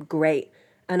is great.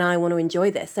 And I want to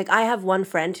enjoy this. Like I have one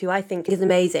friend who I think is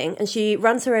amazing and she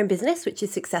runs her own business, which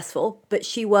is successful, but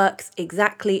she works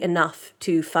exactly enough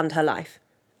to fund her life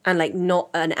and like not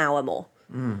an hour more.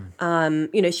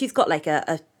 You know, she's got like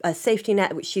a safety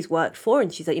net, which she's worked for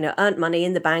and she's, you know, earned money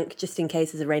in the bank just in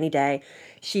case there's a rainy day.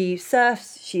 She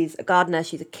surfs, she's a gardener,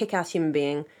 she's a kick-ass human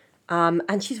being.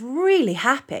 And she's really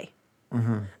happy.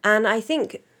 And I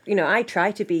think, you know, I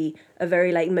try to be a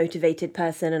very like motivated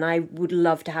person and I would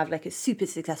love to have like a super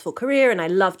successful career and I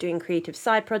love doing creative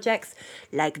side projects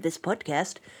like this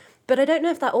podcast. But I don't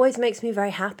know if that always makes me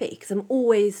very happy because I'm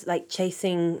always like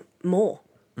chasing more.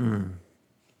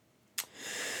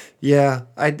 Yeah,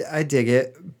 I dig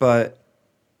it, but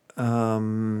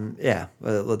yeah,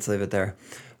 let's leave it there.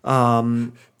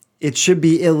 It should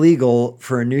be illegal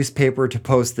for a newspaper to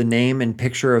post the name and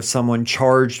picture of someone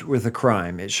charged with a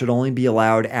crime. It should only be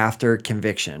allowed after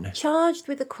conviction. Charged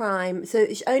with a crime, so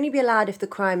it should only be allowed if the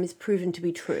crime is proven to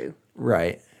be true.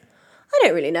 Right. I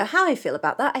don't really know how I feel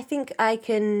about that. I think I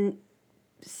can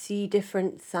see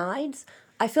different sides.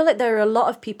 I feel like there are a lot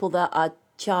of people that are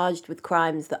charged with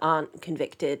crimes that aren't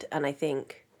convicted, and I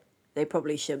think they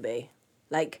probably should be.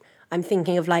 Like, I'm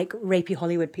thinking of like rapey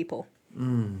Hollywood people.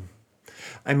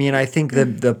 I mean, I think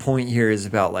the point here is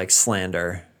about like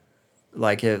slander.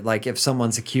 Like if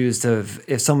someone's accused of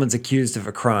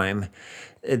a crime,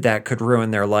 that could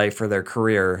ruin their life or their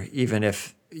career, even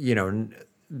if, you know,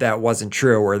 that wasn't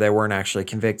true or they weren't actually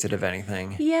convicted of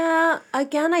anything. Yeah,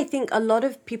 again, I think a lot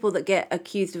of people that get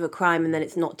accused of a crime and then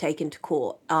it's not taken to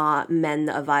court are men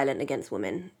that are violent against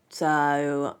women.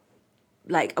 So,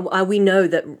 like, we know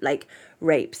that, like,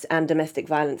 rapes and domestic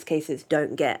violence cases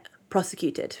don't get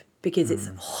prosecuted because it's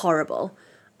horrible.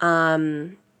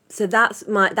 So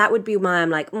that would be why I'm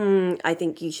like, I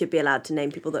think you should be allowed to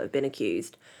name people that have been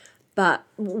accused. But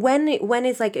when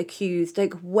is like accused,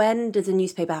 like when does a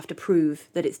newspaper have to prove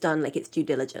that it's done like its due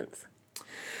diligence?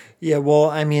 Yeah, well,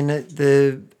 I mean,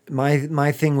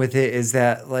 my thing with it is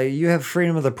that like you have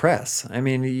freedom of the press. I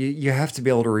mean, you have to be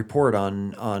able to report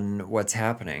on what's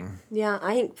happening. Yeah,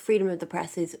 I think freedom of the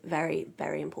press is very,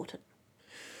 very important.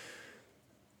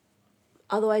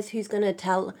 Otherwise, who's going to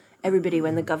tell everybody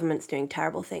when the government's doing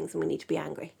terrible things and we need to be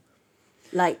angry?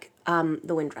 Like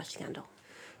the Windrush scandal.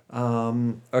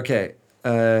 Okay,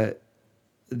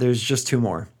 there's just two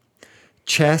more.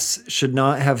 Chess should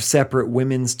not have separate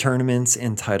women's tournaments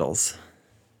and titles.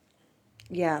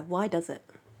 Yeah, why does it?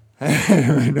 I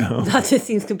don't know. That just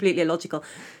seems completely illogical.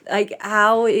 Like,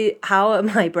 how are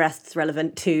my breasts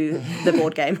relevant to the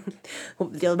board game?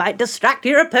 You might distract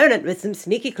your opponent with some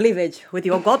sneaky cleavage with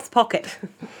your god's pocket.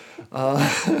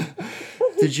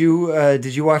 Did you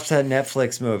watch that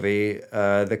Netflix movie,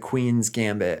 The Queen's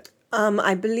Gambit?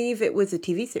 I believe it was a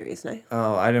TV series, no?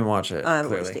 Oh, I didn't watch it. I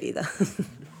haven't clearly. watched it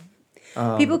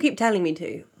either. People keep telling me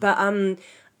to, but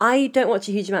I don't watch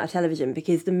a huge amount of television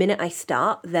because the minute I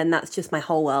start, then that's just my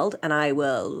whole world, and I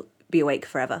will be awake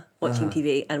forever watching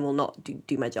TV and will not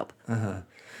do my job,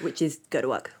 which is go to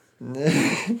work.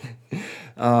 And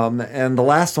the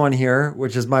last one here,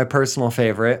 which is my personal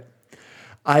favorite.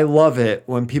 I love it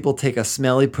when people take a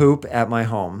smelly poop at my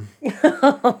home.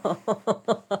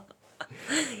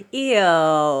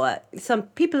 Ew. Some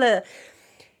people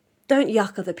don't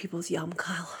yuck other people's yum,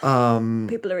 Kyle.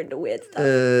 People are into weird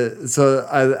stuff. So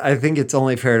I think it's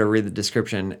only fair to read the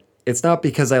description. It's not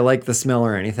because I like the smell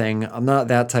or anything. I'm not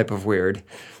that type of weird.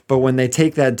 But when they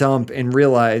take that dump and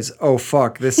realize, oh,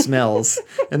 fuck, this smells,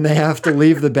 and they have to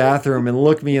leave the bathroom and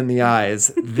look me in the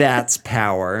eyes, that's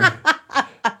power.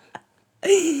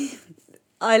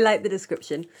 I like the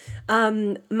description.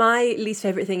 My least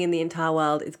favorite thing in the entire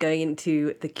world is going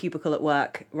into the cubicle at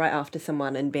work right after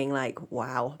someone and being like,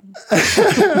 wow.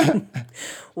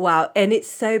 Wow. And it's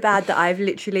so bad that I've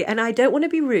literally, and I don't want to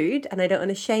be rude and I don't want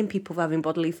to shame people for having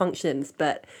bodily functions,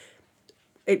 but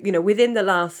within the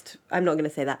last, I'm not going to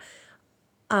say that.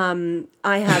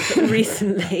 I have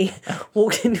recently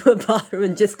walked into a bathroom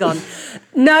and just gone,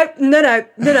 no,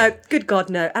 good God,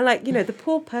 no. And the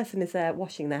poor person is there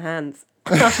washing their hands.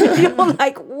 You're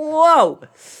like, whoa.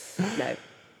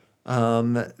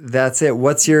 No. That's it.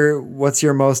 What's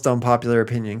your most unpopular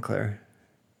opinion, Claire?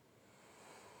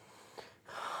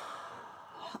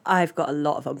 I've got a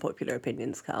lot of unpopular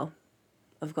opinions, Carl.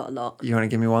 I've got a lot. You want to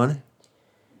give me one?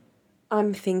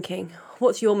 I'm thinking.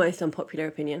 What's your most unpopular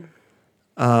opinion?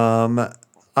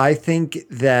 I think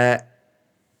that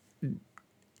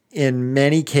in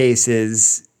many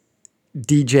cases,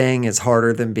 DJing is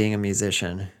harder than being a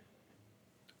musician.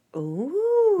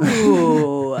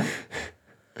 Ooh.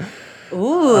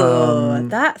 Ooh,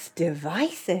 that's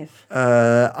divisive.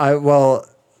 I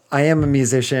am a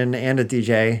musician and a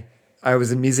DJ. I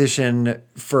was a musician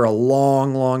for a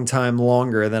long, long time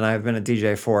longer than I've been a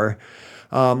DJ for.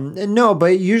 No,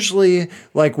 but usually,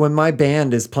 like when my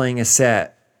band is playing a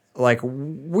set, like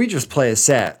we just play a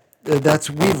set.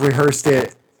 We've rehearsed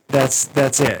it.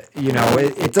 That's it. You know,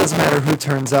 it doesn't matter who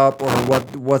turns up or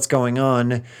what's going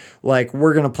on. Like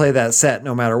we're gonna play that set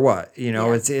no matter what. You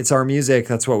know, Yeah. it's our music.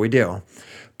 That's what we do.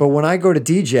 But when I go to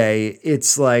DJ,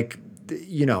 it's like,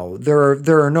 you know,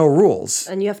 there are no rules.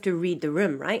 And you have to read the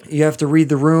room, right? You have to read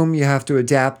the room. You have to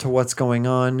adapt to what's going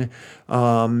on.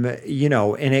 You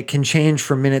know, and it can change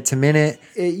from minute to minute.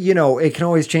 You know, it can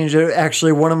always change.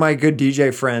 Actually, one of my good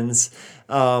DJ friends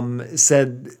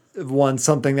said once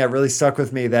something that really stuck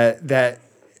with me, that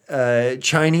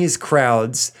Chinese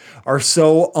crowds are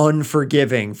so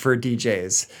unforgiving for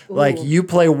DJs. Like you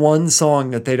play one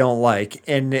song that they don't like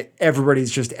and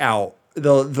everybody's just out.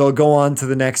 They'll go on to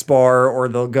the next bar or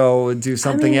they'll go do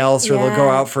something else or they'll go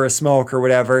yeah. out for a smoke or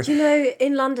whatever. You know,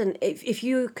 in London, if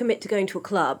you commit to going to a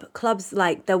club, clubs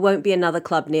like there won't be another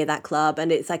club near that club,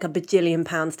 and it's like £1 billion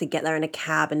to get there in a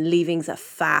cab, and leaving's a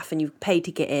faff, and you pay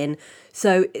to get in.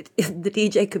 So the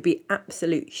DJ could be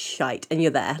absolute shite, and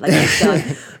you're there. Like it's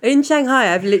done. In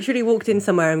Shanghai, I've literally walked in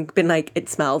somewhere and been like, "It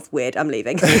smells weird. I'm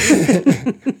leaving."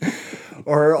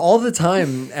 Or all the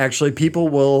time, actually, people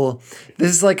will.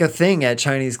 This is like a thing at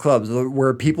Chinese clubs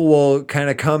where people will kind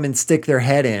of come and stick their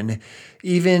head in,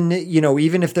 even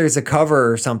if there's a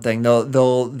cover or something,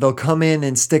 they'll come in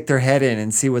and stick their head in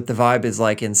and see what the vibe is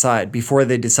like inside before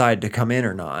they decide to come in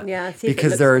or not. Yeah, see if it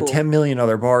because looks there are cool. 10 million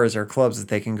other bars or clubs that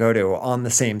they can go to on the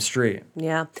same street.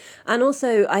 Yeah, and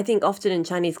also I think often in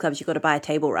Chinese clubs you've got to buy a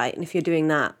table, right? And if you're doing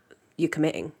that, you're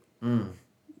committing.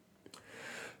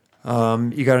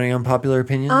 You got any unpopular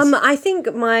opinions? I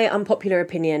think my unpopular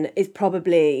opinion is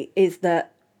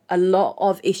that a lot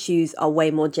of issues are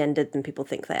way more gendered than people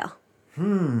think they are.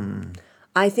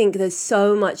 I think there's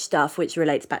so much stuff which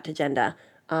relates back to gender.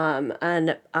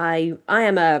 And I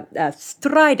am a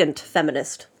strident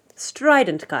feminist.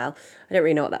 Strident, Kyle. I don't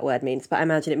really know what that word means, but I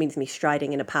imagine it means me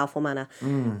striding in a powerful manner.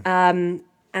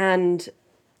 And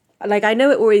like, I know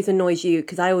it always annoys you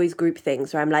because I always group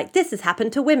things where I'm like, this has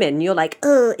happened to women. You're like,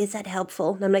 oh, is that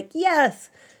helpful? And I'm like, yes.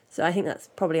 So I think that's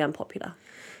probably unpopular.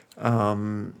 I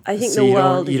think So the you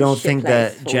world don't is you a don't shit think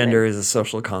place that for gender women. is a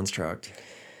social construct?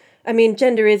 I mean,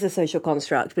 gender is a social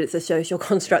construct, but it's a social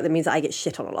construct that means that I get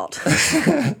shit on a lot.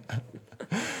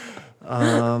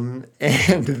 And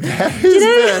that is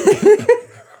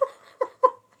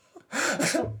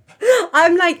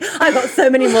I'm like, I've got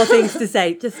so many more things to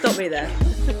say. Just stop me there.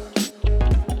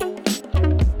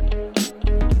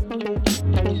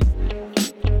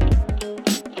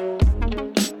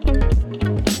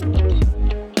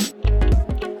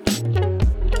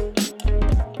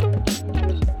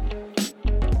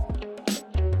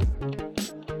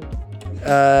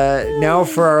 now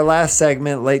for our last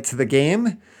segment, late to the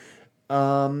game.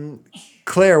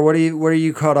 Claire, what are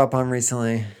you caught up on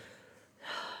recently?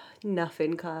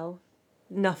 Nothing, Kyle.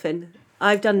 Nothing.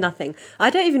 I've done nothing. I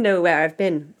don't even know where I've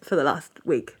been for the last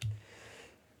week.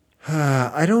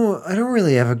 I don't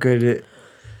really have a good.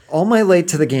 All my late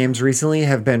to the games recently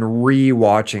have been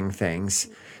re-watching things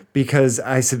because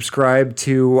I subscribe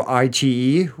to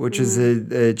iQIYI, which is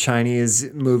a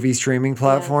Chinese movie streaming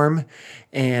platform,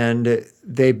 and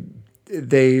they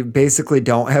basically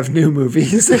don't have new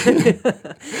movies.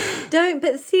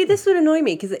 But see, this would annoy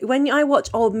me because when I watch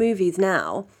old movies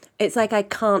now, it's like I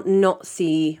can't not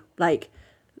see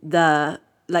the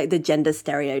gender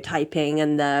stereotyping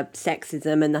and the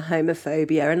sexism and the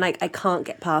homophobia, and like I can't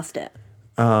get past it.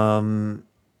 Does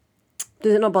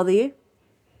it not bother you?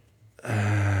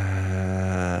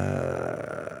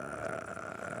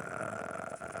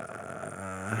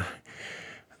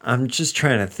 I'm just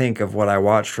trying to think of what I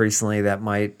watched recently that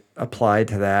might apply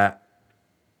to that.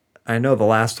 I know the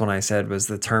last one I said was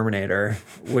The Terminator,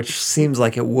 which seems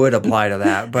like it would apply to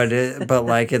that, but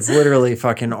like it's literally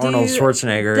fucking Arnold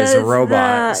Schwarzenegger is a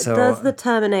robot. Does the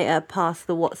Terminator pass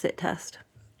the what's it test?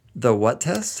 The what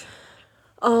test?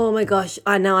 Oh my gosh!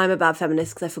 Now I'm a bad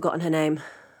feminist because I've forgotten her name.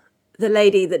 The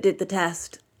lady that did the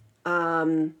test.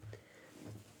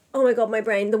 Oh my god, my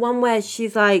brain. The one where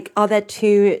she's like, are there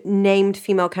two named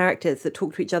female characters that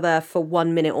talk to each other for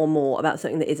 1 minute or more about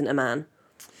something that isn't a man?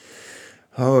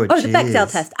 Oh, the Bechdel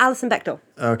jeez. test. Alison Bechdel.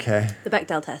 Okay. The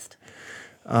Bechdel test.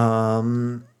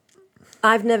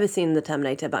 I've never seen The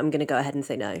Terminator, but I'm going to go ahead and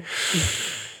say no.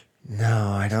 No,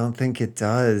 I don't think it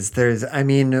does.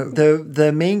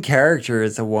 The main character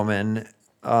is a woman.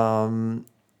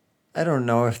 I don't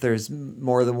know if there's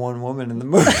more than one woman in the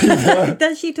movie.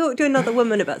 Does she talk to another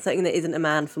woman about something that isn't a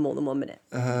man for more than 1 minute?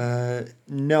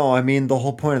 No, I mean, the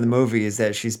whole point of the movie is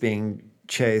that she's being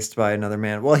chased by another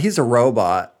man. Well, he's a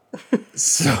robot.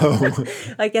 So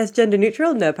I guess gender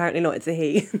neutral? No, apparently not. It's a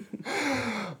he.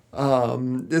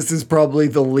 this is probably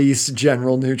the least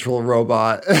general neutral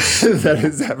robot that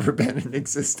has ever been in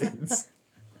existence.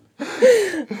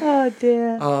 Oh,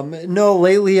 dear. No,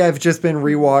 lately I've just been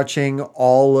rewatching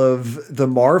all of the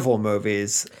Marvel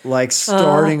movies, like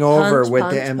starting over with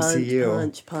the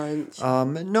MCU. Punch.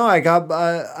 No, I got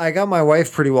my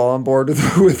wife pretty well on board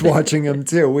with watching them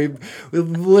too. We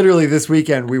literally this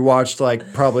weekend we watched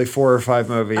like probably 4 or 5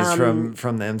 movies from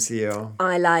the MCU.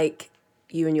 I like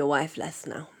you and your wife less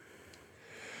now.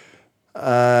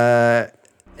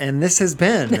 And this has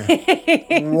been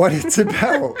what it's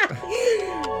about.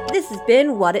 This has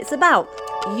been What It's About.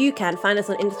 You can find us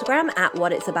on Instagram at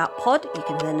whatitsaboutpod. You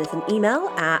can send us an email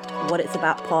at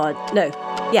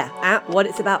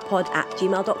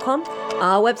whatitsaboutpod@gmail.com.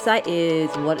 Our website is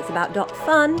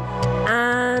whatitsabout.fun.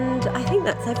 And I think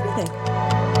that's everything.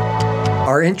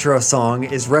 Our intro song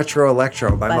is Retro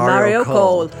Electro by Mario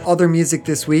Cole. Other music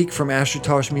this week from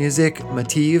Ashutosh Music,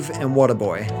 Mativ, and What a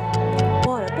Boy.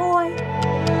 What a boy.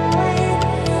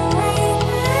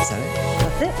 Is that it?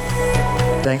 That's it.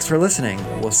 Thanks for listening.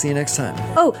 We'll see you next time.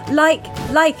 Oh, like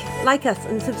us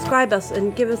and subscribe us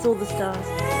and give us all the stars.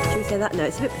 Should we say that? No,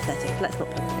 it's a bit pathetic. Let's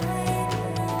not play.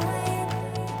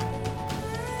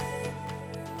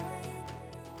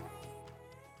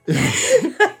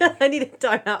 I need a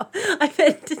time out. I've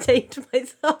entertained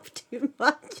myself too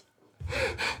much.